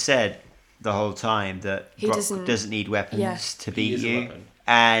always said the whole time that Brock doesn't need weapons to beat you.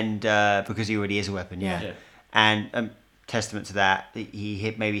 And because he already is a weapon, And testament to that,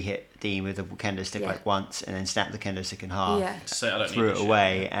 he maybe hit Dean with a kendo stick like once and then snapped the kendo stick in half, threw it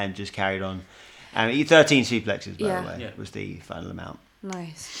away and just carried on. 13 suplexes, by the way, was the final amount.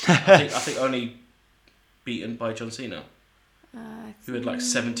 Nice. I think only beaten by John Cena. Who had like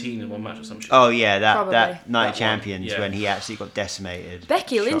 17 in one match or some shit. Oh yeah, that Night of Champions when he absolutely got decimated.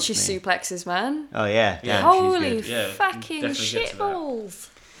 Becky Lynch's suplexes, man. Oh yeah, damn, holy she's good. fucking shitballs.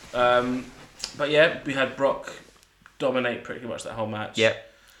 But yeah, we had Brock dominate pretty much that whole match. Yep.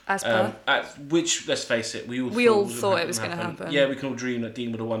 As per. Which, let's face it, we all thought it was going to happen. Yeah, we can all dream that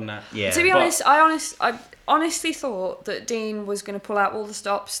Dean would have won that. Yeah. To be honest, I honestly thought that Dean was going to pull out all the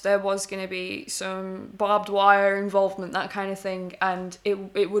stops. There was going to be some barbed wire involvement, that kind of thing, and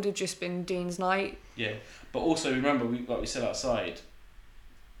it would have just been Dean's night. Yeah, but also remember, like we said outside,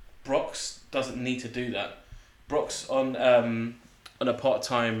 Brock's doesn't need to do that. Brock's on a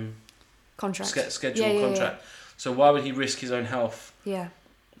part-time contract schedule contract. So why would he risk his own health? Yeah.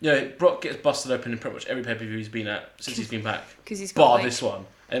 Yeah, Brock gets busted open in pretty much every pay-per-view he's been at since he's been back. Because he's got this one.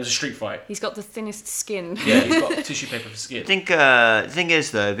 And it was a street fight. He's got the thinnest skin. Yeah, he's got tissue paper for skin. I think the thing is,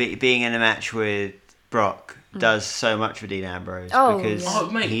 though, being in a match with Brock does so much for Dean Ambrose.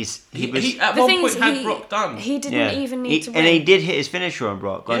 Because mate. He at one point had Brock done. He didn't even need to win. And he did hit his finisher on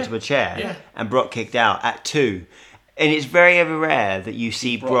Brock, onto a chair, and Brock kicked out at 2. And it's very ever rare that you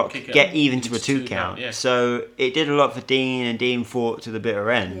see Brock get even to a 2 count. So it did a lot for Dean, and Dean fought to the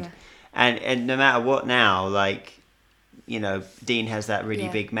bitter end. Yeah. And no matter what now, like, you know, Dean has that really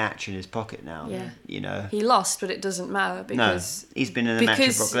big match in his pocket now. Yeah. You know, he lost, but it doesn't matter because he's been in a match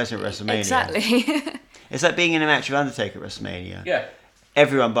with Brock Lesnar at WrestleMania. Exactly. It's like being in a match with Undertaker at WrestleMania. Yeah.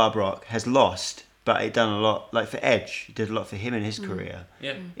 Everyone bar Brock has lost, but it done a lot. Like for Edge, it did a lot for him in his career.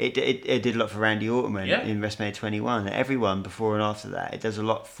 Yeah. It did a lot for Randy Orton in WrestleMania 21. Everyone before and after that, it does a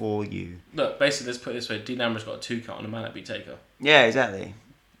lot for you. Look, basically, let's put it this way: Dean Ambrose got a 2 count on a man that beat Taker. Yeah, exactly.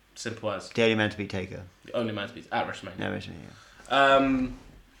 Simple as. The only man to beat Taker. The only man to beat at WrestleMania. No, WrestleMania.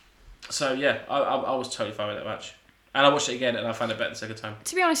 So yeah, I was totally fine with that match, and I watched it again, and I found it better the second time.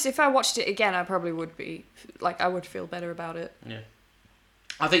 To be honest, if I watched it again, I probably would be I would feel better about it. Yeah,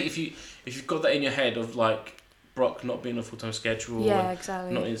 I think if you've got that in your head of like Brock not being on a full-time schedule,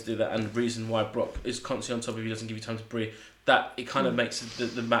 exactly, not needing to do that, and the reason why Brock is constantly on top of you, doesn't give you time to breathe, that it kind of makes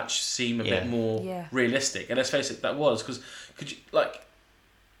the match seem a bit more realistic. And let's face it, that was because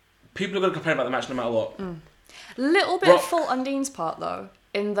people are going to complain about the match no matter what. Little bit of fault on Dean's part though,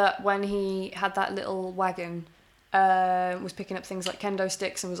 in that when he had that little wagon, was picking up things like kendo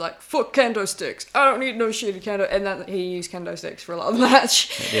sticks and was like, "Fuck kendo sticks! I don't need no shitty kendo." And then he used kendo sticks for a lot of the match.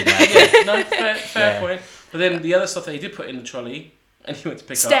 Fair point. But then the other stuff that he did put in the trolley, and he went to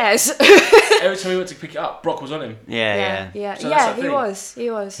pick stairs. Up. Every time he went to pick it up, Brock was on him. Yeah. He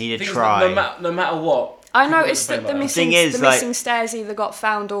was. He did try. No matter what. I noticed that the missing stairs either got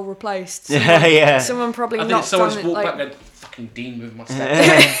found or replaced. Someone probably knocked on it. Walked back and fucking Dean moved my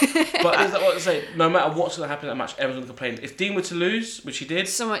stairs. But is that what I say? No matter what's going to happen in that match, everyone's going to complain. If Dean were to lose, which he did,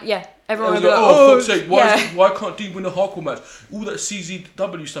 everyone would be like, "Oh, fuck's sake! Why can't Dean win a hardcore match? All that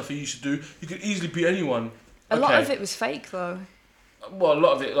CZW stuff he used to do, you could easily beat anyone." A lot of it was fake, though. Well, a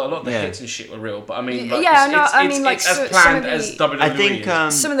lot of the hits and shit were real, but I mean, it's as planned as WWE. I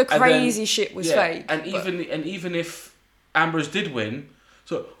think some of the crazy shit was fake. And even if Ambrose did win,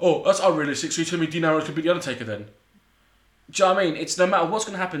 that's unrealistic. So you tell me Dean Ambrose could beat the Undertaker then? Do you know what I mean? It's no matter what's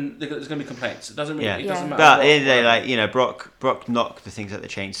going to happen, there's going to be complaints. It doesn't really. It doesn't matter. But at the end of the day, Brock knocked the things like the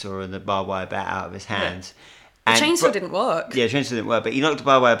chainsaw and the barbed wire bat out of his hands. The chainsaw didn't work. Yeah, the chainsaw didn't work, but he knocked the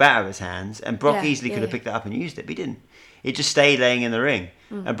barbed wire bat out of his hands, and Brock easily could have yeah. picked it up and used it, but he didn't. It just stayed laying in the ring,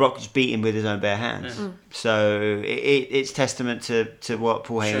 and Brock just beat him with his own bare hands. So it's testament to what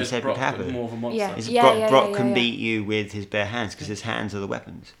Paul Heyman said would happen. More of a monster. Yeah. Brock can beat you with his bare hands because his hands are the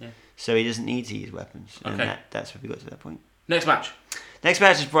weapons. Yeah. So he doesn't need to use weapons, and that's where we got to that point. Next match. Next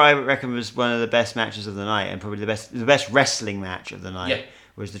match is I reckon was one of the best matches of the night, and probably the best wrestling match of the night. Yeah.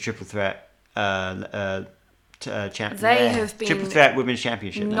 Was the triple threat. They have been triple threat women's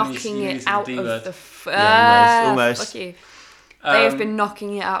championship. knocking it out of the almost. Fuck you. They have been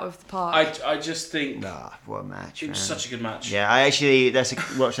knocking it out of the park. I just think what a match! It was such a good match. Yeah, I actually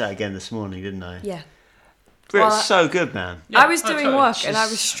watched that again this morning, didn't I? Yeah. But it's so good, man. I was doing work and I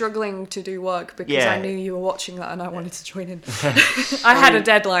was struggling to do work because I knew you were watching that and I wanted to join in. I had a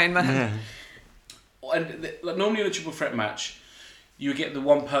deadline, man. And normally in a triple threat match, you would get the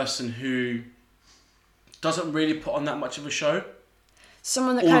one person who doesn't really put on that much of a show.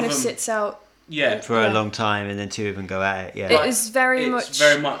 Someone that kind of sits out. Yeah. For a long time, and then two of them go at it. Yeah. But it is very much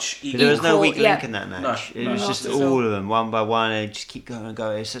equal. There was no weak link in that match. No, it was just all of them, one by one, and just keep going and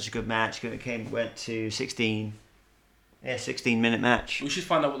going. It was such a good match. It went to 16-minute match. We should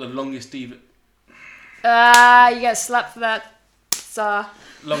find out what the longest diva... you get slapped for that, sir.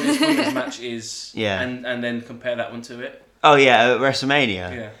 Longest women's match is. Yeah. And then compare that one to it. Oh, yeah, at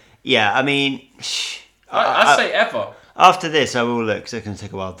WrestleMania. Yeah. Yeah, I mean... I'd say ever. After this, I will look, because it's going to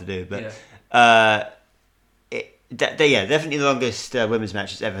take a while to do, but... definitely the longest women's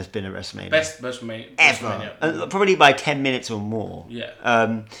match that's ever been at WrestleMania. Best WrestleMania. Ever. Probably by 10 minutes or more. Yeah.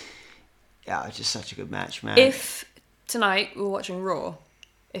 It's just such a good match, man. If tonight we're watching Raw,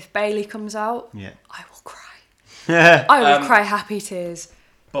 if Bayley comes out, I will cry. I will cry happy tears.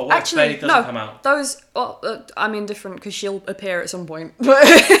 But what if Bayley doesn't come out? Those... I'm indifferent because she'll appear at some point.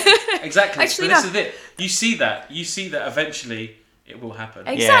 Exactly. Actually, but this is it. You see that eventually it will happen.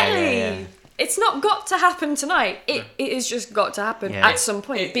 Exactly. Yeah. It's not got to happen tonight. It has just got to happen at some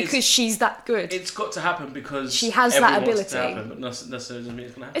point because she's that good. It's got to happen because she has that ability. Wants it to happen, but necessarily doesn't mean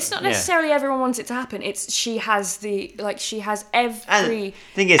it's going to happen. It's not necessarily everyone wants it to happen. It's she has every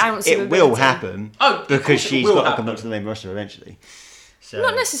thing is, ounce it of will ability. happen. Oh, because she's got to come up to the main roster eventually. So.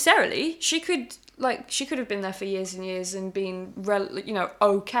 Not necessarily. She could have been there for years and years and been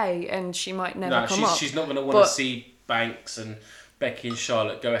okay, and she might never come up. She's not going to want to see Banks and Becky and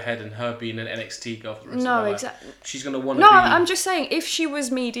Charlotte go ahead and her being an NXT girl for the rest of her life. Exactly. She's going to want to be... I'm just saying, if she was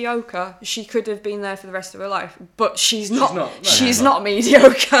mediocre, she could have been there for the rest of her life. But she's not. She's not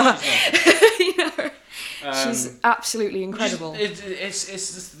mediocre. She's absolutely incredible. It's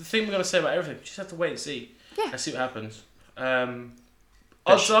the thing we're going to say about everything. We just have to wait and see. Yeah. Let's see what happens.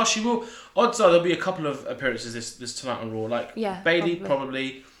 Odds are she will. Odds are there'll be a couple of appearances this tonight on Raw. Like Bayley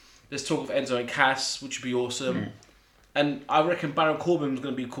probably. There's talk of Enzo and Cass, which would be awesome. And I reckon Baron Corbin's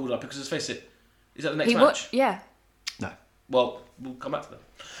going to be called up because, let's face it, is that the next match? Yeah. No. Well, we'll come back to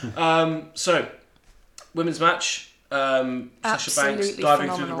that. So, women's match. Sasha Banks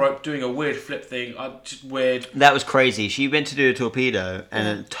diving through the rope, doing a weird flip thing. Just weird. That was crazy. She went to do a torpedo and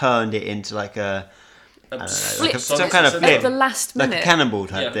then turned it into like some kind of flip. At the last minute. Like a cannonball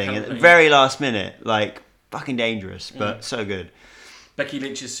type thing. At the very last minute. Like, fucking dangerous, but so good. Becky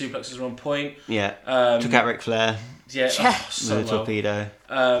Lynch's suplexes are on point. Yeah. Took out Ric Flair. Yeah. So with a torpedo.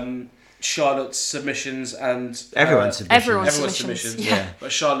 Charlotte's submissions and... Everyone's submissions. Yeah.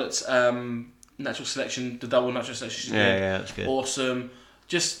 But Charlotte's natural selection, the double natural selection. Yeah, that's good. Awesome.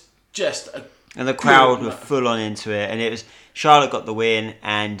 Just a... And the crowd were full on into it, and it was... Charlotte got the win,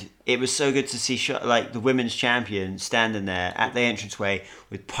 and it was so good to see the women's champion standing there at the entranceway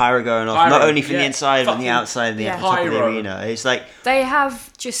with pyro going off, not only from the inside but on the outside and the top of the arena. It's like they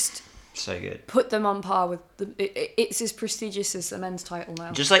have just so good. Put them on par with it's as prestigious as the men's title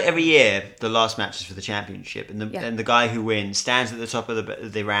now. Just like every year, the last match is for the championship, and the guy who wins stands at the top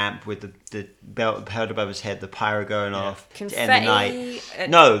of the ramp with the belt held above his head, the pyro going off Confetti, to end the night.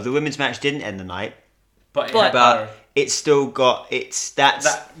 No, the women's match didn't end the night, but it's still got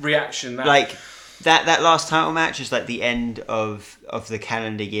that reaction. That last title match is like the end of the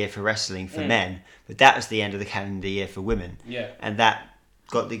calendar year for wrestling for men, but that was the end of the calendar year for women. Yeah, and that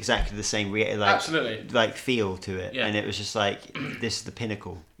got exactly the same absolutely feel to it, and it was just like this is the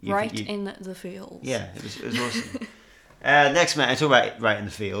pinnacle. In the fields. Yeah, it was awesome. Next match, I talk about right in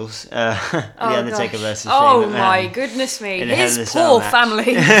the fields. The Undertaker versus Shane McMahon. Oh my goodness me, his poor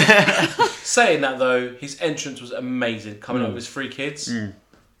family. Saying that though, his entrance was amazing. Coming up with his 3 kids,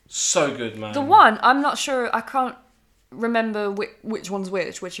 so good, man. The one I'm not sure, I can't remember which one's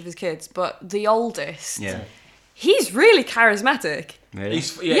which of his kids, but the oldest. Yeah, he's really charismatic. Really?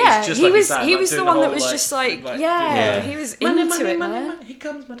 He's Yeah, just he like was his dad, he like was the doing one that whole, was like, just like, like, yeah, yeah. he was Money, into money, it, money, man. money, here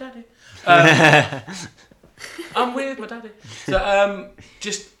comes my daddy. I'm with my daddy. So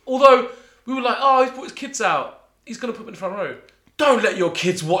just although we were like, oh, he's brought his kids out, he's gonna put them in the front row. Don't let your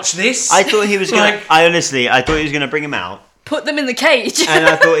kids watch this. I thought he was gonna. Like- I thought he was gonna bring him out, Put them in the cage. and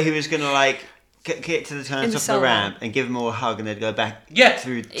I thought he was gonna like get to the kind In of the top of cell the ramp and give them all a hug, and they'd go back Yeah.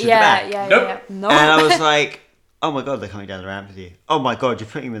 through to the yeah, back. yeah, Nope. yeah. No. And I was like, oh my god, they're coming down the ramp with you. Oh my god, you're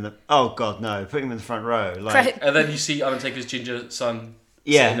putting him in the. Oh god, no, putting him in the front row. Like, And then you see Undertaker's ginger son.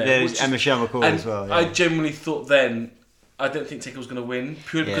 yeah, sitting there, there's which and is- Michelle McCool and as well. Yeah. I genuinely thought then, I don't think Taker was going to win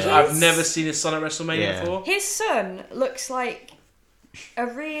purely because Yeah. I've never seen his son at WrestleMania Yeah. before. His son looks like a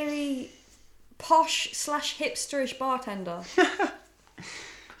really posh / hipsterish bartender.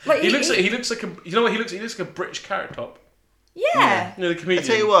 Like He looks like a, you know what he looks like a British Carrot Top. yeah. You know, the I comedian.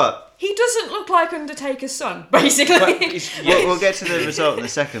 tell you what, He doesn't look like Undertaker's son, basically. But we'll get to the result in a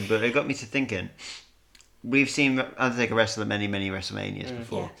second, but it got me to thinking. We've seen Undertaker wrestle at many WrestleManias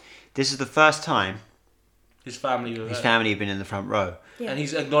before. Yeah. This is the first time his family were his there. family have been in the front row. Yeah. And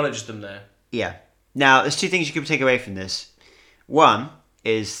he's acknowledged them there. Yeah. Now, there's two things you can take away from this. One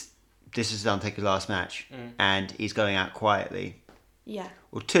is this is Undertaker's last match, and he's going out quietly. Yeah.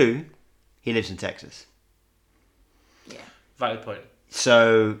 Or two, he lives in Texas. Yeah. Valid point.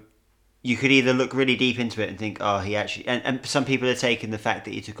 So you could either look really deep into it and think, oh, he actually... And some people are taking the fact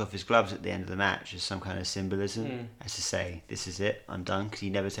that he took off his gloves at the end of the match as some kind of symbolism, as to say, this is it, I'm done, because he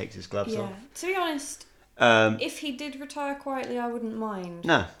never takes his gloves Yeah. off. To be honest, Um, if he did retire quietly, I wouldn't mind.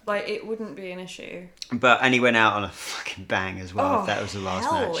 no. Like, it wouldn't be an issue. And he went out on a fucking bang as well, if that was the last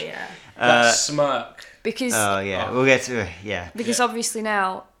hell match. yeah. That smirk. Because Oh, yeah. We'll get to it. Yeah. because obviously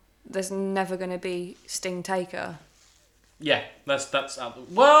now there's never going to be Sting Taker. Yeah, that's out.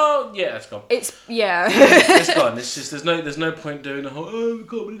 Well, yeah, that's gone. It's yeah. It's gone. It's just there's no point doing the whole we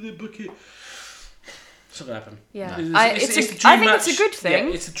can't really book it. It's not gonna happen. Yeah. It's, I- it's, it's it's a- the dream I think match. it's a good thing.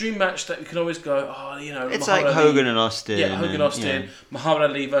 Yeah, it's a dream match that you can always go. Oh, you know, It's Muhammad like Ali- Hogan and Austin. Yeah, Hogan and, Austin, yeah.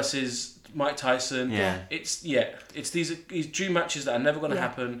 Muhammad Ali versus Mike Tyson. Yeah. It's these dream matches that are never going to Yeah.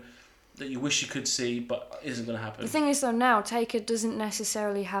 happen, that you wish you could see, but isn't going to happen. The thing is, though, now Taker doesn't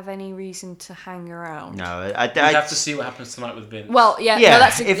necessarily have any reason to hang around. No, we have to see what happens tonight with Vince. Well, yeah. Yeah, No,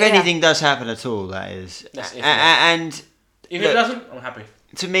 that's if yeah. anything does happen at all, that is. That's if And if look, it doesn't, I'm happy.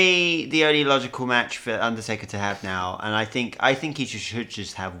 to me, the only logical match for Undertaker to have now, and I think he should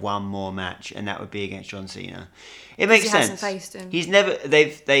just have one more match, and that would be against John Cena. It makes he sense. hasn't faced him. He's never.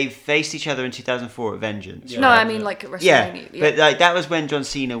 They've faced each other in 2004 at Vengeance. Yeah. No, right? I mean like at Yeah, WrestleMania. but like that was when John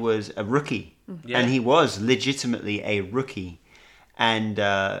Cena was a rookie, Yeah. and he was legitimately a rookie, and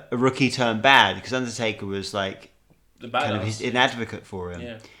a rookie turned bad because Undertaker was like The kind of badass. an advocate for him,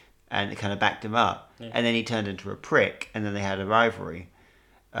 Yeah. and it kind of backed him up. Yeah. And then he turned into a prick, and then they had a rivalry.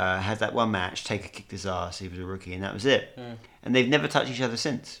 Had that one match, Taker kicked his ass. He was a rookie, and that was it. And they've never touched each other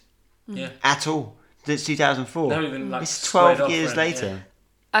since, Yeah. at all. Since 2004. Never even, like, It's squared 12 off years or later. anything,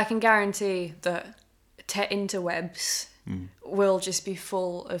 I can guarantee that interwebs will just be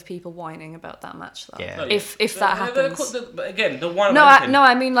full of people whining about that match. Though. Yeah. If that happens. But again, the one. No,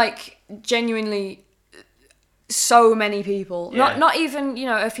 I mean like genuinely. So many people, Yeah. not even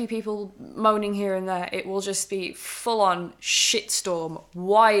a few people moaning here and there. It will just be full on shitstorm.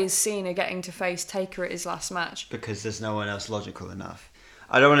 Why is Cena getting to face Taker at his last match? Because there's no one else logical enough.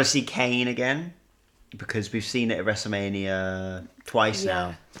 I don't want to see Kane again, because we've seen it at WrestleMania twice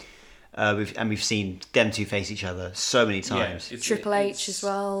Yeah. now. We've seen them two face each other so many times. Triple H as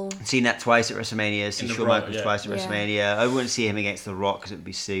well. Seen that twice at WrestleMania. Seen the Shawn Rock, Michaels yeah. twice at Yeah. WrestleMania. I wouldn't see him against The Rock because it would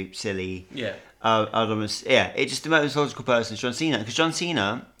be silly. Yeah. I'd almost, it just the most logical person is John Cena, because John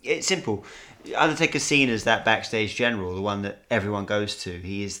Cena, it's simple. Undertaker's seen as that backstage general, the one that everyone goes to.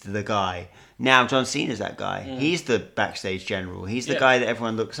 He is the guy. Now John Cena's that guy. He's the backstage general. He's the Yeah. guy that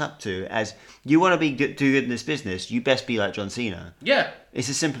everyone looks up to. As you want to do good in this business, you best be like John Cena. Yeah. It's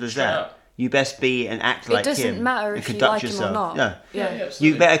as simple as Straight that. up. You best be and act like him. It doesn't matter and if you conduct like him or yourself. not. No. Yeah. absolutely.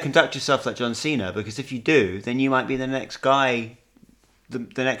 You better conduct yourself like John Cena, because if you do, then you might be the next guy,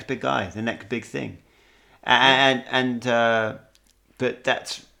 the next big guy, the next big thing. But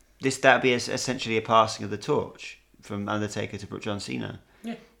that'd be essentially a passing of the torch from Undertaker to John Cena.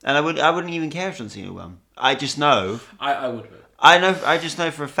 Yeah. And I wouldn't even care if John Cena won. I just know. I would. I just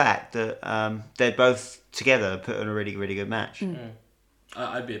know for a fact that they'd both together put on a really, really good match.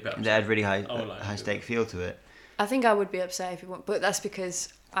 I'd be a bit. They had really I would like high to. stake feel to it. I think I would be upset if he won, but that's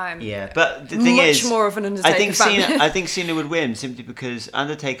because I'm But the thing much is, more of an Undertaker fan. I think Cena would win simply because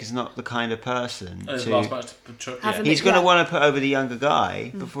Undertaker's not the kind of person His to. last match to Have He's going to Yeah. want to put over the younger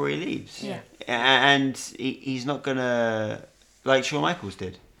guy before he leaves. Yeah. And he's not going to like Shawn Michaels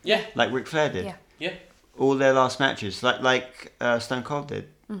did, Yeah. like Ric Flair did. Yeah. Yeah. All their last matches, like Stone Cold did.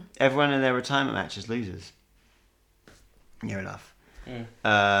 Everyone in their retirement matches loses. Near enough.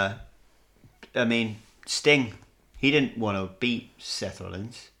 I mean, Sting, he didn't want to beat Seth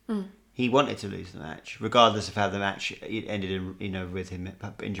Rollins. He wanted to lose the match, regardless of how the match ended in, with him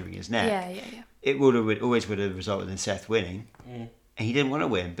injuring his neck. Yeah. It always would have resulted in Seth winning. And he didn't want to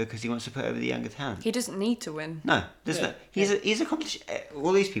win because he wants to put over the younger talent. He doesn't need to win. No, there's no. He's accomplished.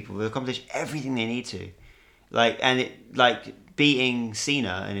 All these people have accomplished everything they need to, beating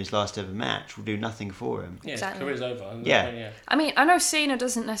Cena in his last ever match will do nothing for him. Yeah, Exactly. his career's over. Yeah. I mean, I know Cena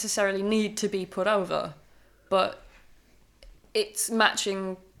doesn't necessarily need to be put over, but it's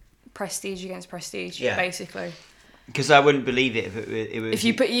matching prestige against prestige, basically. Because I wouldn't believe it if it was.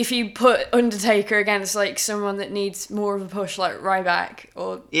 If you put Undertaker against like someone that needs more of a push, like Ryback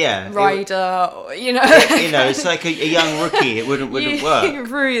or Ryder, or, it's like a young rookie. It wouldn't work.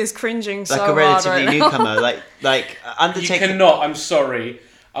 Rui is cringing so like hard a relatively right now. newcomer, like Undertaker. You cannot. I'm sorry.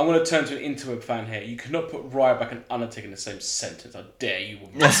 I'm going to turn to an interweb fan here. You cannot put Ryback and Undertaker in the same sentence. I dare you.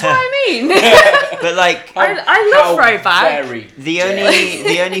 That's what I mean. But like, I love Ryback. The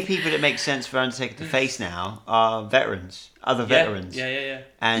only people that make sense for Undertaker to face now are veterans, other veterans. Yeah.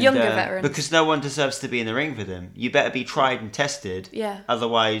 And, younger veterans. Because no one deserves to be in the ring with him. You better be tried and tested. Yeah.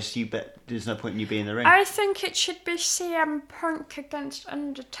 Otherwise, there's no point in you being in the ring. I think it should be CM Punk against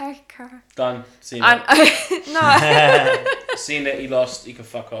Undertaker. Done. Cena. No. Cena, he lost. He can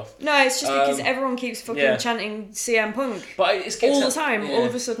fuck off. No, it's just because everyone keeps fucking chanting CM Punk. But it's all the time, all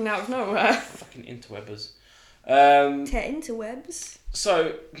of a sudden out of nowhere. Fucking interwebbers. Interwebs.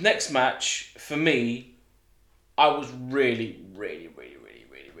 So, next match, for me, I was really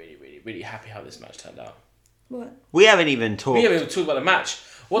happy how this match turned out. What? We haven't even talked. We haven't even talked about the match.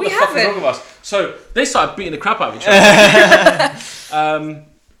 What We the fuck is haven't. wrong with us? So, they started beating the crap out of each other.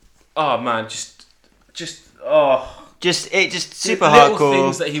 Oh, man, just super the little hardcore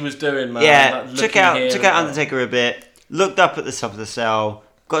things that he was doing, man. Yeah, like took looking out here Undertaker a bit. Looked up at the top of the cell.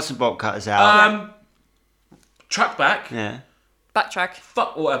 Got some bolt cutters out. Track back. Yeah. Backtrack.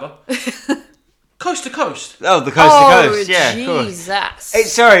 Fuck whatever. Coast to coast. Oh, the coast to coast. Yeah, of course. Jesus.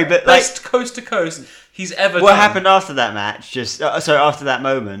 It's sorry, but like Best coast to coast he's ever done. what happened after that match? After that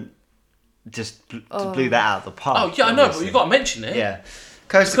moment, just blew that out of the park. Oh yeah, I know, but you got to mention it. Yeah,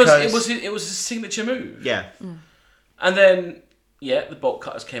 coast because to coast. it was his signature move. Yeah. And then the bolt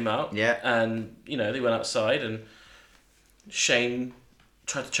cutters came out. Yeah. And they went outside and Shane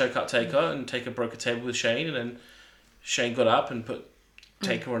tried to choke out Taker and Taker broke a table with Shane and then Shane got up and put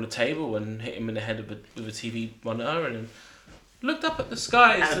Taker on a table and hit him in the head with a TV monitor and then looked up at the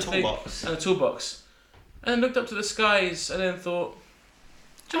skies And a toolbox. And then looked up to the skies and then thought,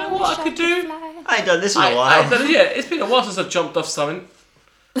 do you know what I could do? I ain't done this in a while. It's been a while since I've jumped off something.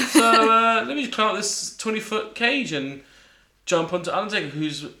 So let me just climb up this 20-foot cage and jump onto Undertaker,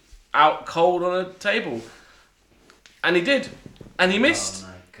 who's out cold on a table. And he did. And he missed.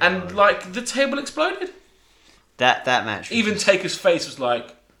 And the table exploded. That match. Even Taker's face was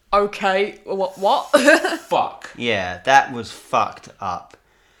like, Okay, what? fuck. Yeah, that was fucked up.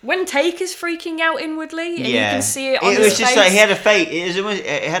 When Taker's freaking out inwardly and you can see it on it his was just face. like he had a face.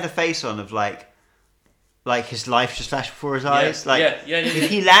 It had a face on of like his life just flashed before his eyes. If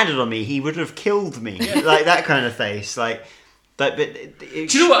he landed on me, he would have killed me. Like that kind of face. Do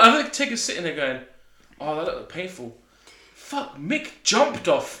you know what? I think Taker's sitting there going, oh, that looked painful. Fuck, Mick jumped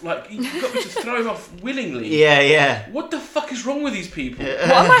off. Like, you got me to throw him off willingly. Yeah. What the fuck is wrong with these people? What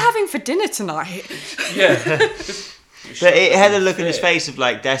am I having for dinner tonight? Yeah. But it had a look in his face of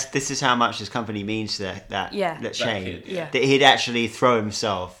like, this is how much this company means to that Shane. kid, yeah. That he'd actually throw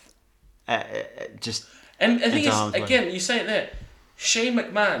himself just... And the thing is, again, you say it there, Shane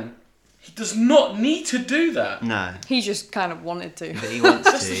McMahon, he does not need to do that. No. He just kind of wanted to. But he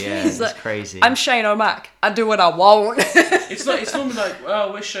wants to, yeah. It's like, crazy. I'm Shane O'Mac. I do what I want. It's normally like,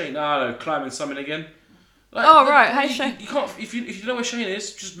 oh, where's Shane? No, climbing something again. Like, Hey Shane. You can't, if you don't know where Shane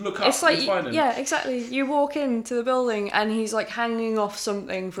is, just look up It's like, and find him. yeah, exactly. You walk into the building and he's like hanging off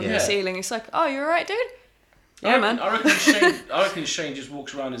something from the ceiling. It's like, oh, you alright, dude? Yeah, man. I reckon Shane just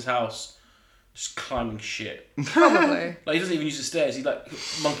walks around his house just climbing shit. Probably. Like, he doesn't even use the stairs. He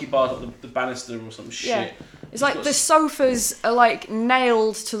monkey bars up the banister or some shit. Yeah. It's like the sofas are like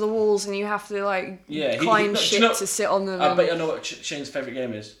nailed to the walls and you have to like climb shit to sit on them. I bet you know what Shane's favourite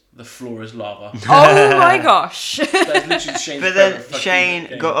game is. The floor is lava. Oh my gosh. That's literally Shane's But then favourite Shane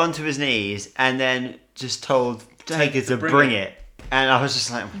game. got onto his knees and then just told Taker to bring it. And I was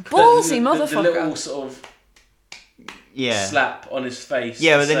just like... Ballsy motherfucker. The little sort of slap on his face.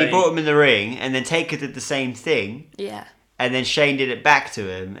 Yeah, but then he brought him in the ring and then Taker did the same thing. Yeah. And then Shane did it back to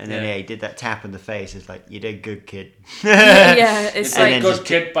him, and then Yeah. he did that tap in the face. It's like, you did good, kid. Yeah, it's like then good just-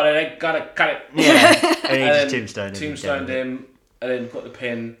 kid, but I ain't gotta cut it. Yeah, and he And just then tombstoned him. Tombstoned him, and then got the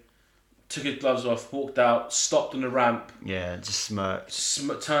pin. Took his gloves off, walked out, stopped on the ramp, Yeah, just smirked.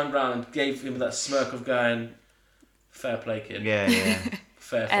 turned around and gave him that smirk of going, "Fair play, kid. Yeah.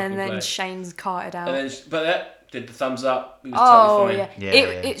 Fair fucking and then play." Shane's carted out. And then, but that did the thumbs up. He was Oh totally fine. yeah. Yeah,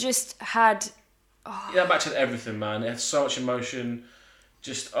 It just had. Yeah, that match had everything, man. It had so much emotion.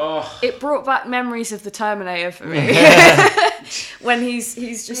 Just It brought back memories of the Terminator for me. When he's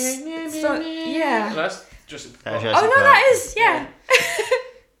just yeah. That's just. That's Oh Jurassic no, Park. that is yeah.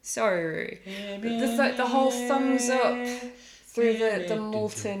 Sorry, Rui. The whole thumbs up through the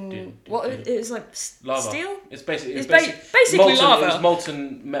molten. What it is like Lava. steel? It's basically basically molten, lava. It was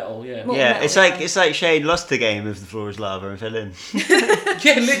molten metal. Yeah. Molten Yeah, metal, it's like Shane lost the game of the floor is lava and fell in.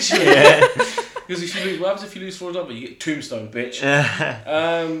 Yeah, literally. Because if you lose, what happens if you lose 4 over? You get tombstone, bitch.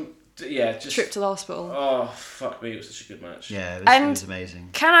 Yeah, just Trip to the hospital. Oh fuck me! It was such a good match. Yeah, it And- was amazing.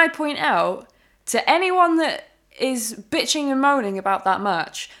 Can I point out to anyone that is bitching and moaning about that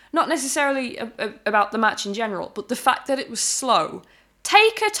match, not necessarily about the match in general, but the fact that it was slow.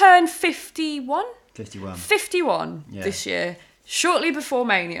 Taker turned 51? 51. 51 Yeah. this year, shortly before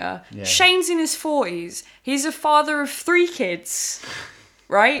Mania. Yeah. Shane's in his 40s. He's a father of 3 kids,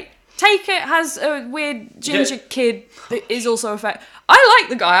 right? Taker has a weird ginger kid that is also a fat. I like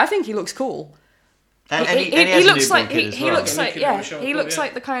the guy. I think he looks cool. And He he has a looks newborn like kid as he well. looks Yeah, like kid yeah. with a shoulder He club, looks yeah.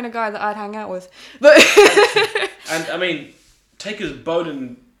 like the kind of guy that I'd hang out with. But And I mean, Taker's bone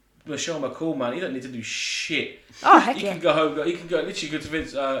and Michelle McCall, man. He don't need to do shit. oh heck He yeah. can go home. He can go literally go to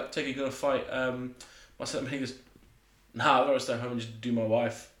Vince. Taker gonna fight. What's that? He goes, nah, I gotta stay home and just do my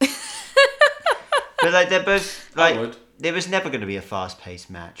wife. But like they're both I like would. there was never going to be a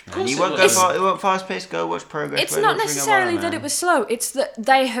fast-paced match, man. course You it want wasn't. you want fast-paced? Go watch Progress. It's Go not watch Ring of necessarily Honor, that man. it was slow. It's that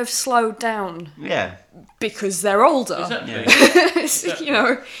they have slowed down Yeah, because they're older. Exactly. You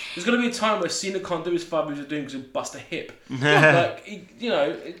know, There's gonna be a time where Cena can't do his 5 moves of doing because he'll bust a hip. Like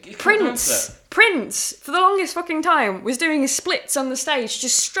it comes down to that. Prince, for the longest fucking time, was doing his splits on the stage,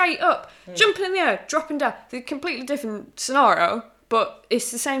 just straight up, jumping in the air, dropping down. It's a completely different scenario, but it's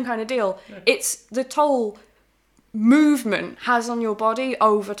the same kind of deal. Yeah. It's the toll movement has on your body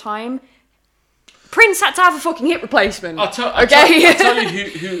over time. Prince had to have a fucking hip replacement. I'll tell you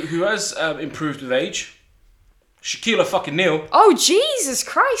who has improved with age. Shaquille fucking Neal. Oh, Jesus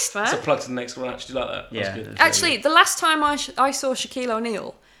Christ, man. It's a plug to the next one. Actually, like that. Yeah. That's good. Actually, the last time I saw Shaquille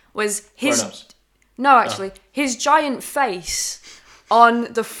O'Neal was his... Grown-ups. No, actually, his giant face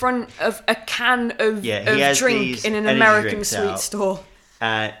on the front of a can of Yeah, he has drink these in an energy American drinks sweet out. store.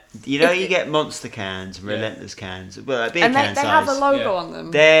 You get monster cans and relentless cans. Well, like beer And can they size. have a logo Yeah. on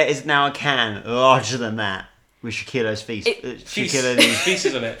them. There is now a can larger than that with Shaquille Feast.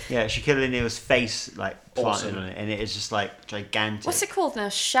 Pieces on it. Yeah, Shaquille O'Neal's face like planted Awesome. on it, and it is just like gigantic. What's it called now?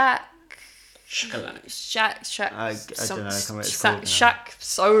 Shack. Chocolate. Shack. I don't know, I can't remember what it's called now. Shack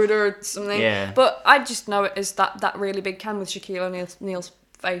soda or something. Yeah. But I just know it as that really big can with Shaquille O'Neal's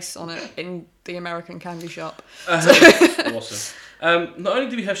face on it in the American candy shop. Awesome. Not only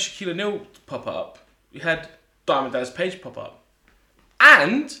did we have Shaquille O'Neal pop up, we had Diamond Dallas Page pop up,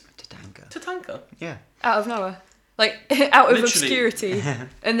 and Tatanka. Yeah. Out of nowhere. Like, out of Literally. obscurity.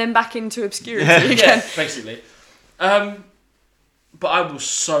 And then back into obscurity Yeah, again. basically. But I was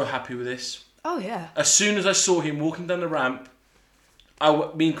so happy with this. Oh, yeah. As soon as I saw him walking down the ramp,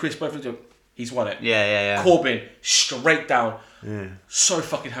 me and Chris both looked at him. He's won it. Yeah. Corbin, straight down. Yeah. So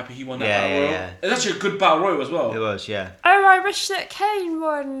fucking happy he won that Yeah, Battle yeah, Royal. yeah. It's actually a good Battle Royal as well. It was, yeah. Oh, I wish that Kane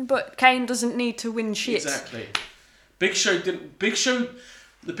won, but Kane doesn't need to win shit. Exactly. Big Show didn't.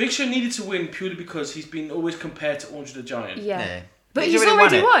 The Big Show needed to win purely because he's been always compared to Andre the Giant. Yeah. But He's he's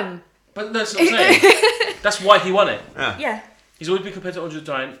already already won won. But that's what I'm saying. That's why he won it. Yeah. He's always been compared to Andre the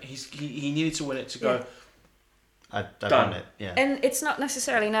Giant. He needed to win it to go. I've Done. won it, yeah. And it's not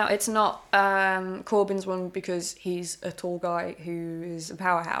necessarily now, it's not Corbin's one because he's a tall guy who is a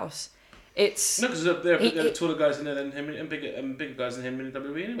powerhouse. It's... No, because there are taller guys in there than him and bigger guys than him in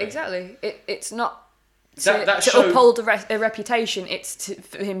WWE anyway. Exactly. It's not That to show- uphold a reputation, it's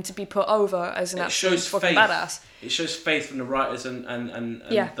for him to be put over as an It absolute shows fucking faith. badass. It shows faith from the writers and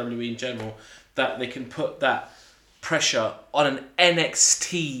Yeah. WWE in general that they can put that pressure on an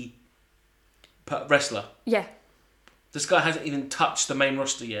NXT wrestler. Yeah. This guy hasn't even touched the main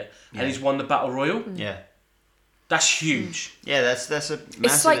roster yet, Yeah. and he's won the Battle Royal. Yeah. That's huge. Yeah, that's a massive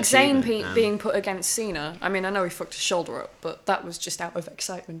It's like Zayn achievement, man. being put against Cena. I mean, I know he fucked his shoulder up, but that was just out of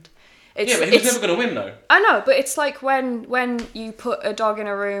excitement. It's, Yeah, but he was never going to win though. I know, but it's like when you put a dog in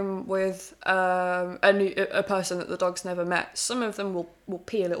a room with a person that the dog's never met. Some of them will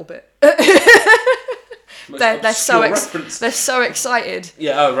pee a little bit. they're so excited.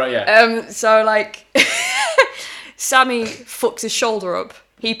 Yeah. Oh right. Yeah. So like, Sammy fucks his shoulder up.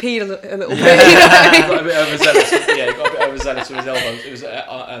 He peed a little bit. You know He got a bit overzealous. Yeah, he got a bit overzealous with his elbows. It was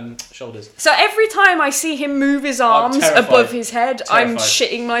shoulders. So every time I see him move his arms above his head, I'm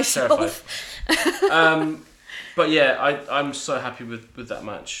shitting myself. But yeah, I'm so happy with that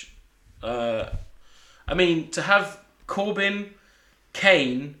match. I mean, to have Corbin,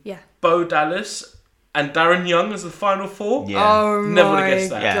 Kane, Bo Dallas, and Darren Young as the final four. Yeah. Oh never would my have guessed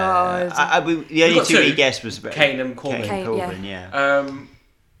that. God. The only two we guessed was Kane and Corbin. Corbin, yeah.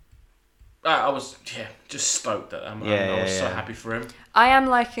 I was just stoked at that. I was so happy for him. I am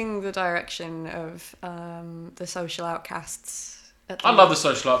liking the direction of the social outcasts. I love the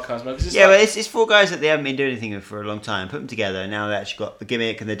social outcasts, man. It's four guys that they haven't been doing anything with for a long time. Put them together, and now they actually got the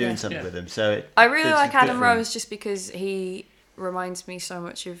gimmick, and they're doing something with them. So I really like Adam Rose just because he reminds me so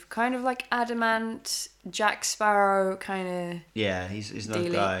much of kind of like Adamant, Jack Sparrow kind of. Yeah, he's not a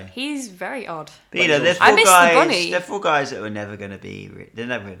guy. He's very odd. But, they're four guys. They're four guys that were never going to be. They're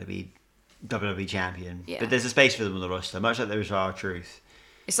never going to be WWE champion. Yeah. But there's a space for them on the roster, much like there is for R-Truth.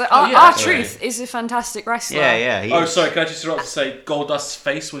 It's like R-Truth is a fantastic wrestler. Yeah. Sorry, can I just interrupt to say Goldust's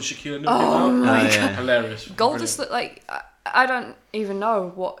face when Shaquille O'Neal came out? Oh my God. Hilarious. Goldust looked like I don't even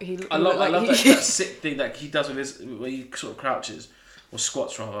know what he looked like. I love that sick thing that he does with his where he sort of crouches or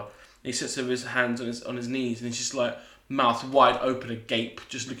squats rather. He sits with his hands on his knees and he's just like mouth wide open, agape,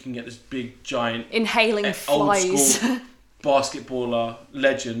 just looking at this big giant inhaling flies. Old school basketballer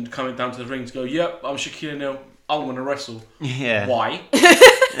legend coming down to the ring to go, "Yep, I'm Shaquille O'Neal. I'm gonna wrestle." Yeah. Why?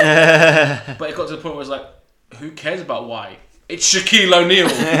 But it got to the point where it's like, who cares about why? It's Shaquille O'Neal.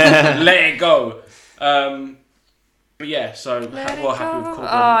 Let it go. But yeah, so we're happy with Corbin.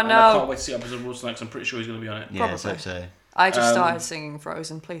 And I can't wait to see episode of Raw tonight because I'm pretty sure he's going to be on it. Yeah, I hope so. I just started singing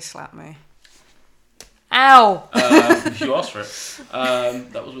Frozen. Please slap me. Ow! You asked for it.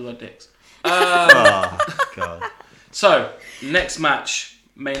 That was with our dicks. Oh, God. So, next match,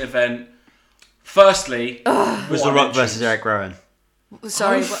 main event. Firstly, was The Rock versus Eric Rowan.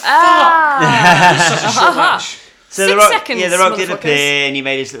 Sorry. It's such a short match. So The Rock did appear and he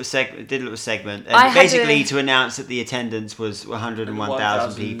made his did a little segment, and basically to announce that the attendance was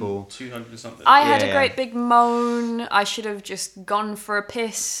 101,000 people. 200 something. I had a great big moan. I should have just gone for a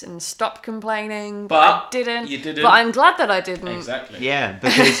piss and stopped complaining, but I didn't. You didn't. But I'm glad that I didn't. Exactly. Yeah,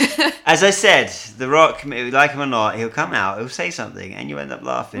 because as I said, The Rock, like him or not, he'll come out, he'll say something, and you end up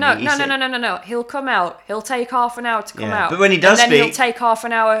laughing. No. He'll come out. He'll take half an hour to come out. But when he does and then speak, he'll take half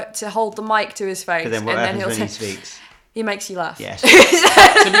an hour to hold the mic to his face. But then what happens when he speaks? He makes you laugh. Yes. To be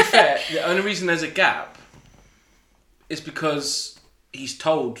fair, the only reason there's a gap is because he's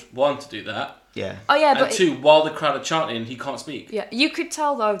told, one, to do that. Yeah. Oh yeah, but two, while the crowd are chanting, he can't speak. Yeah, you could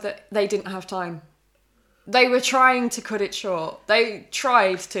tell though that they didn't have time. They were trying to cut it short. They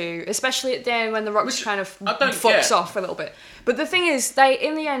tried to, especially at the end when The Rock kind of fucks off a little bit. But the thing is,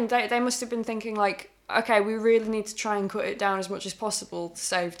 in the end, they must have been thinking like, okay, we really need to try and cut it down as much as possible to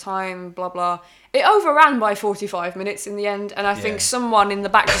save time, blah, blah. It overran by 45 minutes in the end, and I think someone in the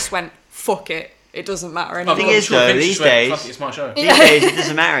back just went, fuck it. It doesn't matter anymore. The thing is, though, these days, it's my show. These days it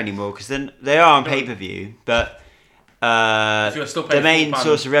doesn't matter anymore, because then they are on pay-per-view, but the main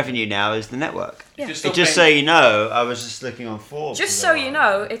source of revenue now is the network. Yeah. Just so you know, I was just looking on Forbes. Just so you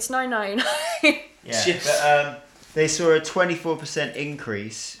know, it's $9.99. Yeah, but they saw a 24%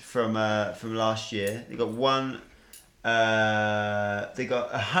 increase from last year. They got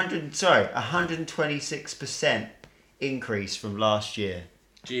 126% increase from last year.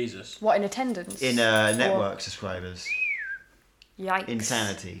 Jesus. What, in attendance? In network subscribers. Yikes.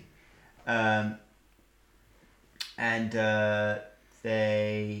 Insanity. And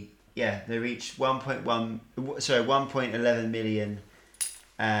they reached 1.11 million.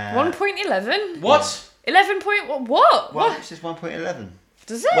 1.11? What? 11 point what? What? It says 1.11.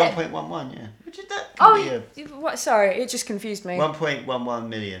 Does it? 1.11, yeah. Which is that? What? Sorry, it just confused me. 1.11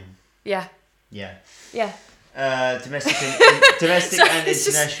 million. Yeah. Yeah. Yeah. Domestic and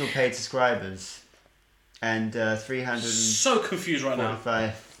international paid subscribers, and 300. So confused right now.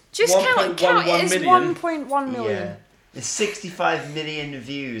 Just count it as 1.1 million. Yeah. There's 65 million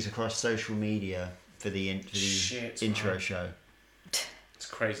views across social media for the intro show. It's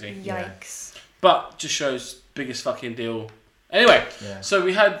crazy. Yikes. Yeah. But just shows biggest fucking deal. Anyway, so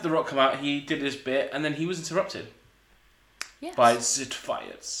we had The Rock come out. He did his bit, and then he was interrupted by Zed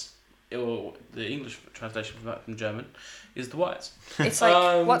Fires. or the English translation from German, is the Wyatts. It's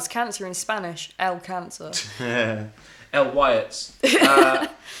like, what's cancer in Spanish? El cancer. El Wyatts.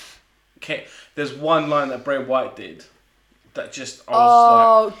 Okay, there's one line that Bray Wyatt did that just I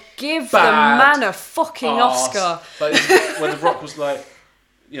was give the bad man a fucking arse. Oscar. Like, when The Rock was like,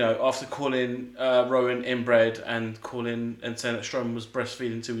 after calling Rowan inbred and saying that Strowman was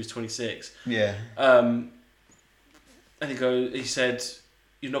breastfeeding until he was 26. Yeah. And he said,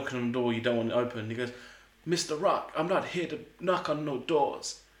 "You're knocking on the door, you don't want it open." He goes, "Mr. Rock, I'm not here to knock on no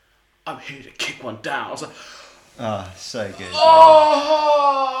doors. I'm here to kick one down." I was like, oh, so good.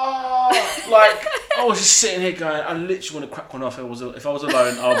 Like, I was just sitting here going, I literally want to crack one off. If I was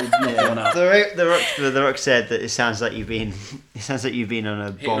alone, I'll be knocking one out. The Rock said that it sounds like you've been on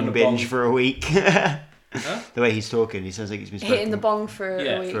a bong binge for a week. Huh? The way he's talking, he sounds like he's been hitting the bong for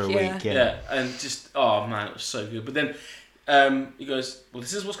a week. For a week, yeah. And just, oh man, it was so good. But then he goes, "Well,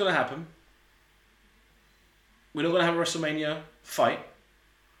 this is what's going to happen. We're not going to have a WrestleMania fight.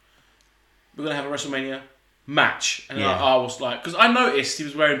 We're going to have a WrestleMania match." And I was like, because I noticed he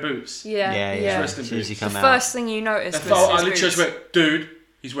was wearing boots. Yeah. Wrestling boots. The first thing you noticed was I his literally just boots. went, "Dude,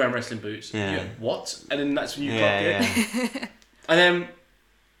 he's wearing wrestling boots." Yeah. You went, "What?" And then that's when you got Yeah. it. And then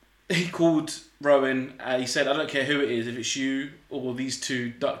he called Rowan. He said, "I don't care who it is, if it's you or these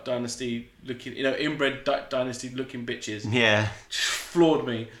two Duck Dynasty looking, inbred Duck Dynasty looking bitches." Yeah. Just floored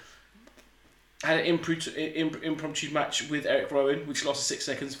me. Had an impromptu match with Eric Rowan, which lasted 6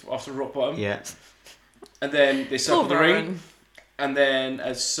 seconds after rock bottom. Yeah. And then they circled the Rowan. ring. And then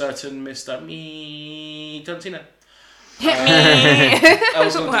a certain Mr. John Cena. I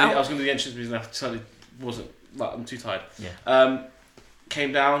was going to do the entrance music, and I totally wasn't. Like, I'm too tired. Yeah.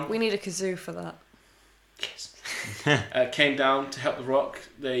 Came down. We need a kazoo for that. Yes. Came down to help The Rock.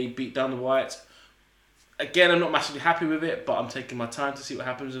 They beat down the Wyatts. Again, I'm not massively happy with it, but I'm taking my time to see what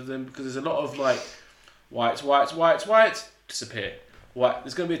happens with them, because there's a lot of like Wyatts disappear.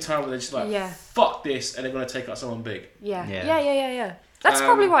 There's going to be a time where they're just like, fuck this, and they're going to take out someone big. Yeah. That's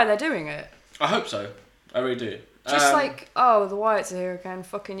probably why they're doing it. I hope so. I really do. Just the Wyatts are here again,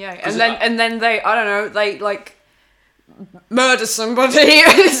 fucking yay. And then they, I don't know, they like murder somebody.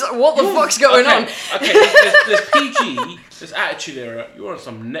 What the fuck's going on? Okay, there's PG, there's Attitude Era. You're on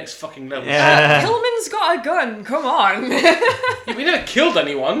some next fucking level. Yeah. Pillman's got a gun. Come on. He never killed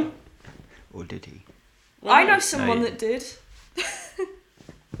anyone. Or did he? Well, I know someone that did.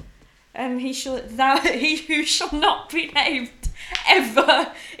 And he who shall not be named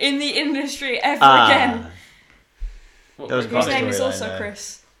ever in the industry ever again. His name is also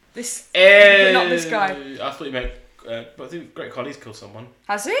Chris. But not this guy. I thought you meant, but I think Great Khali's killed someone.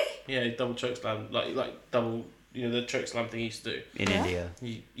 Has he? Yeah, double choke slam, like double, the choke slam thing he used to do. In India.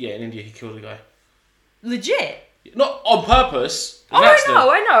 In India he killed a guy. Legit? Not on purpose. Oh,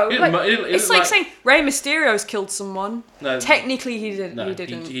 I know. It's like saying Rey Mysterio's killed someone. No, technically he didn't. No, he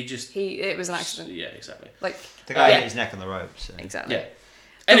didn't. It was an accident. Yeah, exactly. Like the guy hit his neck on the rope. So. Exactly. Yeah.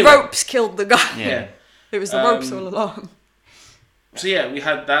 The Anyway, ropes killed the guy. Yeah. It was the ropes all along. So yeah, we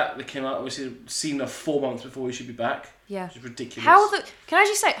had that. They came out. Obviously, Cena 4 months before he should be back. Yeah. Which is ridiculous. Can I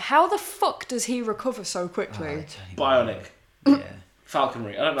just say, how the fuck does he recover so quickly? Bionic. Yeah.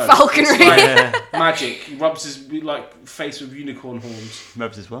 Falconry. I don't know. Falconry. It's like magic. He rubs his face with unicorn horns.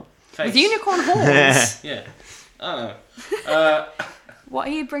 Rubs his what? Face. With unicorn horns? Yeah. I don't know. What,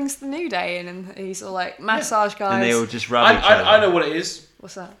 he brings the New Day in and he's all like, massage guys. And they all just rub each other. I know what it is.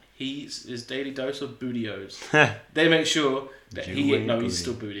 What's that? He's his daily dose of bootios. They make sure that he's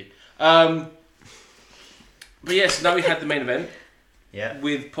still booty. But yes, now we had the main event. Yeah.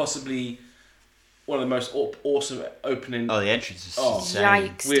 With possibly one of the most awesome opening. Oh, the entrance is insane.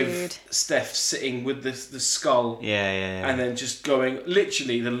 Yikes, with dude. Steph sitting with the skull. Yeah. And then just going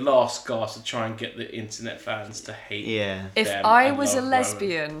literally the last gasp to try and get the internet fans to hate. Yeah. If them I and was a love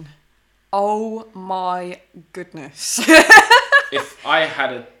lesbian, oh my goodness. If I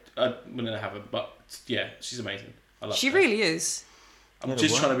had I wouldn't have her, but yeah, she's amazing. I love her. She really is. I'm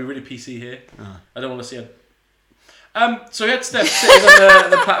just trying to be really PC here. I don't want to see her. So we had Steph sitting on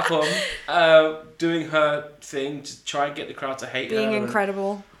the platform, doing her thing to try and get the crowd to hate her. Being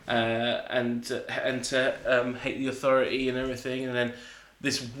incredible. And to hate the authority and everything, and then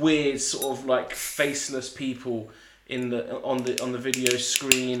this weird sort of like faceless people on the video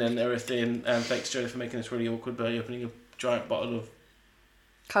screen and everything. Thanks, Joe, for making this really awkward by opening a giant bottle of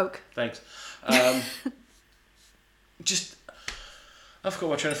Coke. Thanks. Just I forgot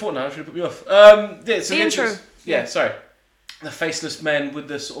my train of thought now. It's really put me off. Yeah, so the intro. Yeah, sorry. The faceless men with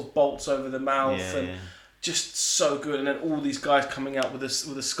the sort of bolts over the mouth and just so good. And then all these guys coming out with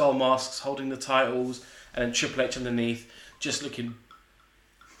the skull masks, holding the titles, and then Triple H underneath, just looking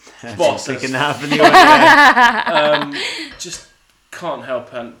Boss. Thinking that happen the other way. Just can't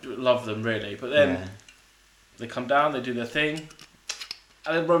help and love them really. But then they come down, they do their thing,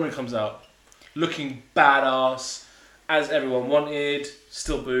 and then Roman comes out looking badass, as everyone wanted.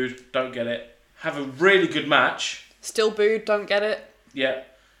 Still booed, don't get it. Have a really good match. Still booed, don't get it. Yeah.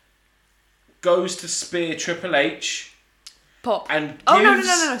 Goes to spear Triple H. Pop. And gives,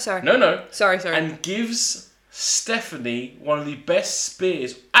 no, sorry. No. Sorry. And gives Stephanie one of the best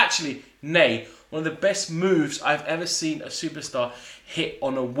spears. Actually, one of the best moves I've ever seen a superstar hit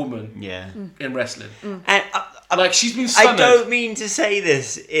on a woman. Yeah. In wrestling. And like she's been stunned. I don't mean to say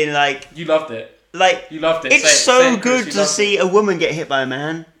this in like. You loved it. Like you loved it. It's so good to see a woman get hit by a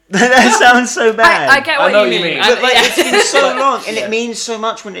man. That sounds so bad. I get what you mean. But like, it's been so long, and it means so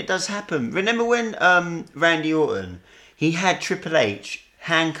much when it does happen. Remember when Randy Orton, he had Triple H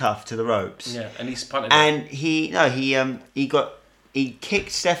handcuffed to the ropes. Yeah, and he punted. And he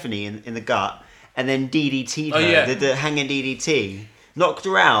kicked Stephanie in the gut, and then DDT'd her. Yeah. Did the hanging DDT, knocked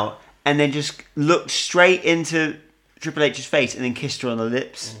her out, and then just looked straight into Triple H's face, and then kissed her on the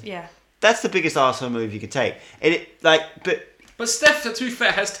lips. Yeah. That's the biggest arsehole move you could take. But Steph, to be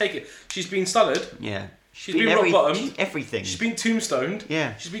fair, has taken. She's been stunned. Yeah. She's been rock bottom. She's everything. She's been tombstoned.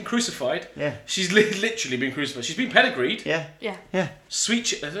 Yeah. She's been crucified. Yeah. She's literally been crucified. She's been pedigreed. Yeah. Yeah. Yeah.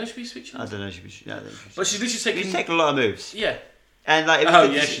 Sweet. Don't she be sweet? I don't know. But she's literally taking. She's taken a lot of moves. Yeah. And like.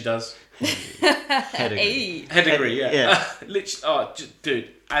 She does. Pedigree. Pedigree. Yeah. Yeah. Literally. Dude.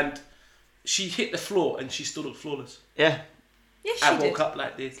 And she hit the floor, and she still looked flawless. Yeah. Yeah, she I did. woke up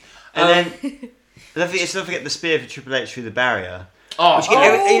like this. And then. Let's not forget the spear for Triple H through the barrier. You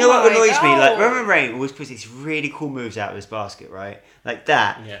know what annoys me? Like Roman Reigns always puts these really cool moves out of his basket, right? Like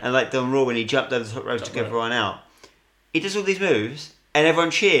that, and like on Raw when he jumped over the top rope to get everyone out. He does all these moves, and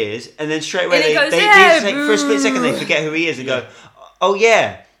everyone cheers, and then straight away they for a split second they forget who he is and go, "Oh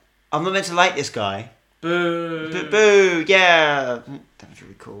yeah, I'm not meant to like this guy." Boo! Boo! Yeah, that was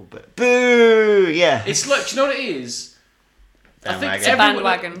really cool, but boo! Yeah. It's like, do you know what it is? Bandwagon. I think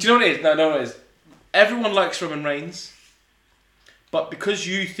bandwagon. Do you know what it is? No, it is. Everyone likes Roman Reigns, but because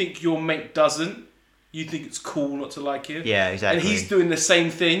you think your mate doesn't, you think it's cool not to like him. Yeah, exactly. And he's doing the same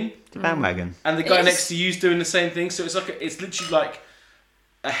thing. The bandwagon. And the guy next to you's doing the same thing. So it's like it's literally like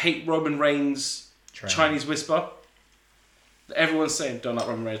a hate Roman Reigns Chinese whisper. Everyone's saying, don't like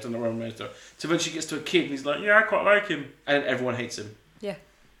Roman Reigns, don't like Roman Reigns. Don't. So when she gets to a kid, and he's like, yeah, I quite like him. And everyone hates him. Yeah.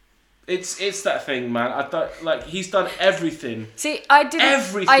 It's that thing, man. I thought, like, he's done everything. See, I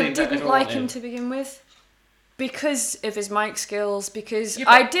didn't like him to begin with because of his mic skills. Because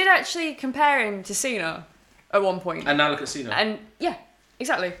I did actually compare him to Cena at one point. And now look at Cena. And yeah,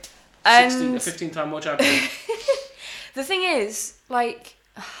 exactly. A 15-time world champion. The thing is, like,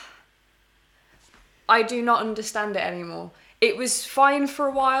 I do not understand it anymore. It was fine for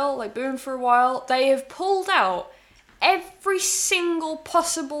a while, like boom for a while. They have pulled out every single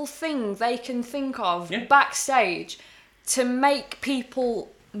possible thing they can think of backstage to make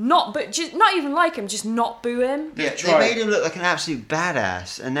people not even like him, just not boo him. Yeah, they made him look like an absolute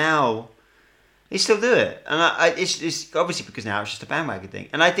badass, and now they still do it. And it's obviously because now it's just a bandwagon thing.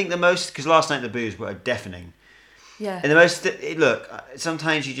 And I think because last night the boos were deafening. Yeah. And look,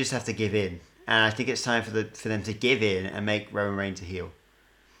 sometimes you just have to give in, and I think it's time for them to give in and make Roman Reigns a heel.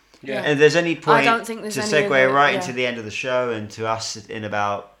 Yeah. And there's any point I don't think there's to any segue right into the end of the show and to us in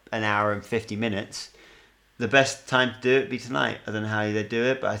about an hour and 50 minutes. The best time to do it would be tonight. I don't know how they do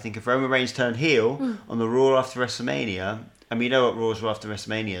it, but I think if Roman Reigns turned heel on the Raw after WrestleMania, and we know what Raws were after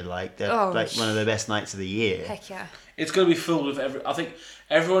WrestleMania like, they're like one of the best nights of the year. Heck yeah. It's going to be filled with I think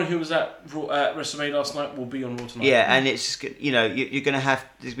everyone who was at WrestleMania last night will be on Raw tonight. Yeah, and it's just, you're going to have,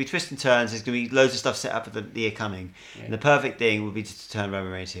 there's going to be twists and turns, there's going to be loads of stuff set up for the year coming. Yeah. And the perfect thing would be to turn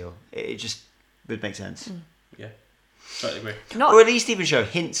Roman Reigns heel. It just would make sense. Yeah, totally agree. Or at least even show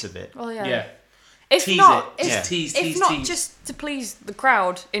hints of it. Well, yeah. Yeah. If tease not, it. Tease, just to please the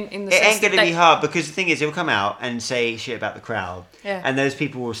crowd in the it sense ain't going to be hard because the thing is, he'll come out and say shit about the crowd, and those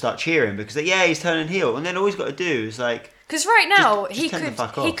people will start cheering because he's turning heel, and then all he's got to do is like. Because right now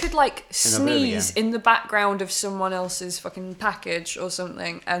just he could like sneeze in the background of someone else's fucking package or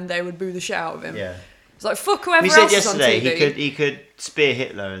something, and they would boo the shit out of him. Yeah. It's like fuck whoever else is is on TV. yesterday he could spear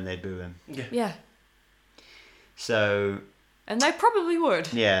Hitler and they'd boo him. Yeah. So. And they probably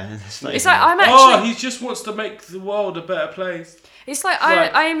would. Yeah. It's like I'm actually. he just wants to make the world a better place. It's like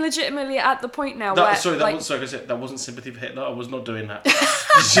I am legitimately at the point now where. That wasn't sympathy for Hitler. I was not doing that.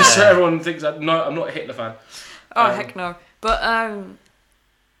 It's just so everyone thinks I'm not a Hitler fan. Oh heck no! But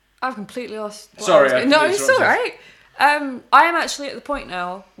I've completely lost. Sorry. No, it's all right. I am actually at the point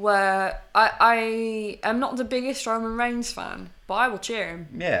now where I am not the biggest Roman Reigns fan, but I will cheer him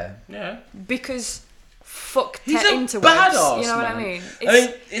Yeah. because fuck He's Tet a interwebs. badass, You know what I man. mean?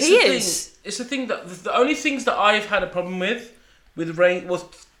 It's the thing that the only things that I've had a problem with Reigns was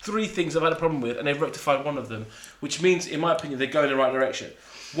 3 things I've had a problem with, and they've rectified one of them, which means, in my opinion, they go in the right direction.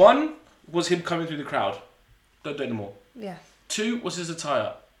 1 was him coming through the crowd. Don't do it anymore. Yeah. 2 was his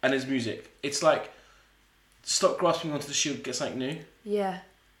attire and his music. It's like, stop grasping onto the shield, get something new. Yeah.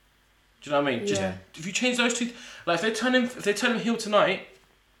 Do you know what I mean? Just Yeah. if you change those 2, like if they turn him heel tonight,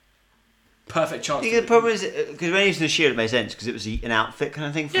 perfect chance. The problem is because when he was in the Shield, it made sense because it was an outfit kind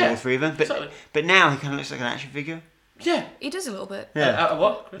of thing for all 3 of them. But exactly. but now he kind of looks like an action figure. Yeah. He does a little bit. Yeah.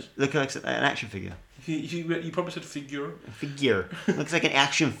 What, Chris? Looks like an action figure. You probably said figure. A figure. Looks like an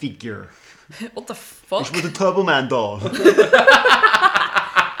action figure. What the fuck? It's what the Turbo Man does.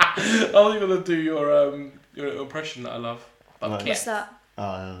 I was going to do your impression that I love. Right. What's that? Oh,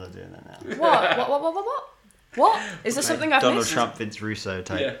 I'm not doing that now. What? What? Is there something I've Donald missed? Trump, Vince Russo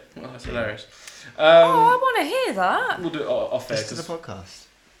type. Yeah, well, that's hilarious. Oh, I want to hear that. We'll do it off air. Listen to the podcast.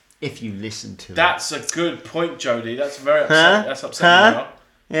 If you listen to That's a good point, Jodie. That's very upsetting. That's upsetting now. it.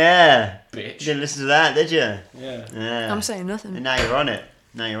 Yeah. Bitch. You didn't listen to that, did you? Yeah. I'm saying nothing. And now you're on it.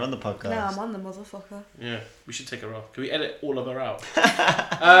 Now you're on the podcast. Now I'm on the motherfucker. Yeah. We should take her off. Can we edit all of her out?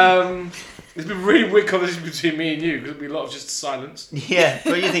 It's been a really weird conversation between me and you because it'll be a lot of just silence. Yeah.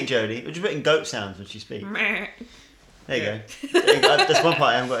 What do you think, Jodie? Would you put in goat sounds when she speaks? Meh. There you go. That's one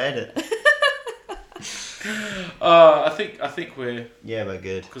part I haven't got to edit. I think we're... Yeah, we're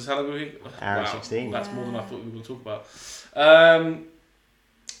good. Because how long are we... Hour and 16. That's more than I thought we were going to talk about.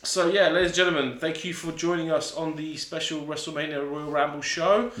 So yeah, ladies and gentlemen, thank you for joining us on the special WrestleMania Royal Ramble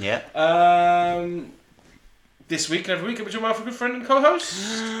show. Yeah. This week and every week, I'm joined by my good friend and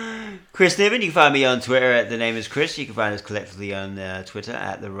co-host, Chris Niven. You can find me on Twitter at the name is Chris. You can find us collectively on Twitter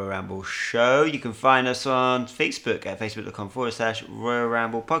at the Royal Ramble Show. You can find us on Facebook at facebook.com/Royal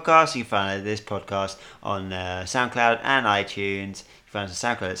Ramble Podcast. You can find this podcast on SoundCloud and iTunes. You can find us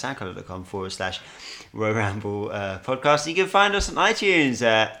on SoundCloud at soundcloud.com/Royal Ramble Podcast. You can find us on iTunes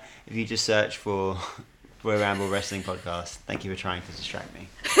if you just search for Royal Ramble Wrestling Podcast. Thank you for trying to distract me.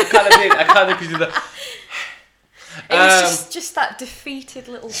 I can't think of that. It was just that defeated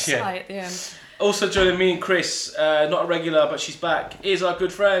little sigh at the end. Also joining me and Chris, not a regular, but she's back, is our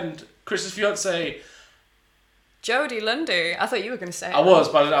good friend, Chris's fiance. Jodie Lundy. I thought you were going to say it. I was,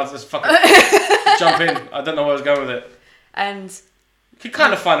 but I was just fucking jump in. I don't know where I was going with it. And you can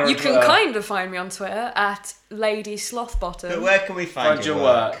kind of find her. You can kind of find me on Twitter at Lady Slothbottom. But where can we find your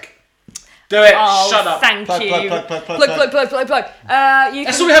work? Do it. Oh, Shut up. Thank plug, you. Plug. That's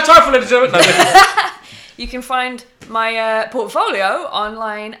all we have time for, ladies and gentlemen. No. You can find my portfolio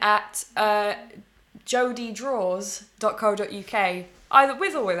online at jodiedraws.co.uk, either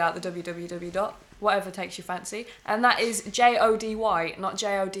with or without the www. Whatever takes your fancy. And that is JODY, not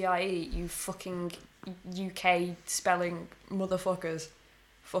JODIE, you fucking UK spelling motherfuckers.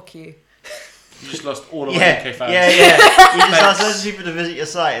 Fuck you. You just lost all of our UK fans. Yeah. You just asked loads of people to visit your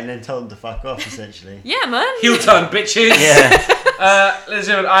site and then told them to fuck off, essentially. Yeah, man. Heel turn, bitches. Yeah. Ladies and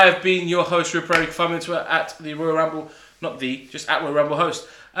gentlemen, I have been your host, Rip Rowe. You can find me on Twitter at the Royal Ramble, just at Royal Ramble host.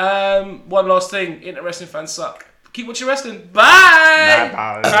 One last thing, internet wrestling fans suck. Keep watching wrestling. Bye!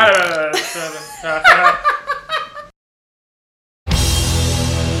 Bye.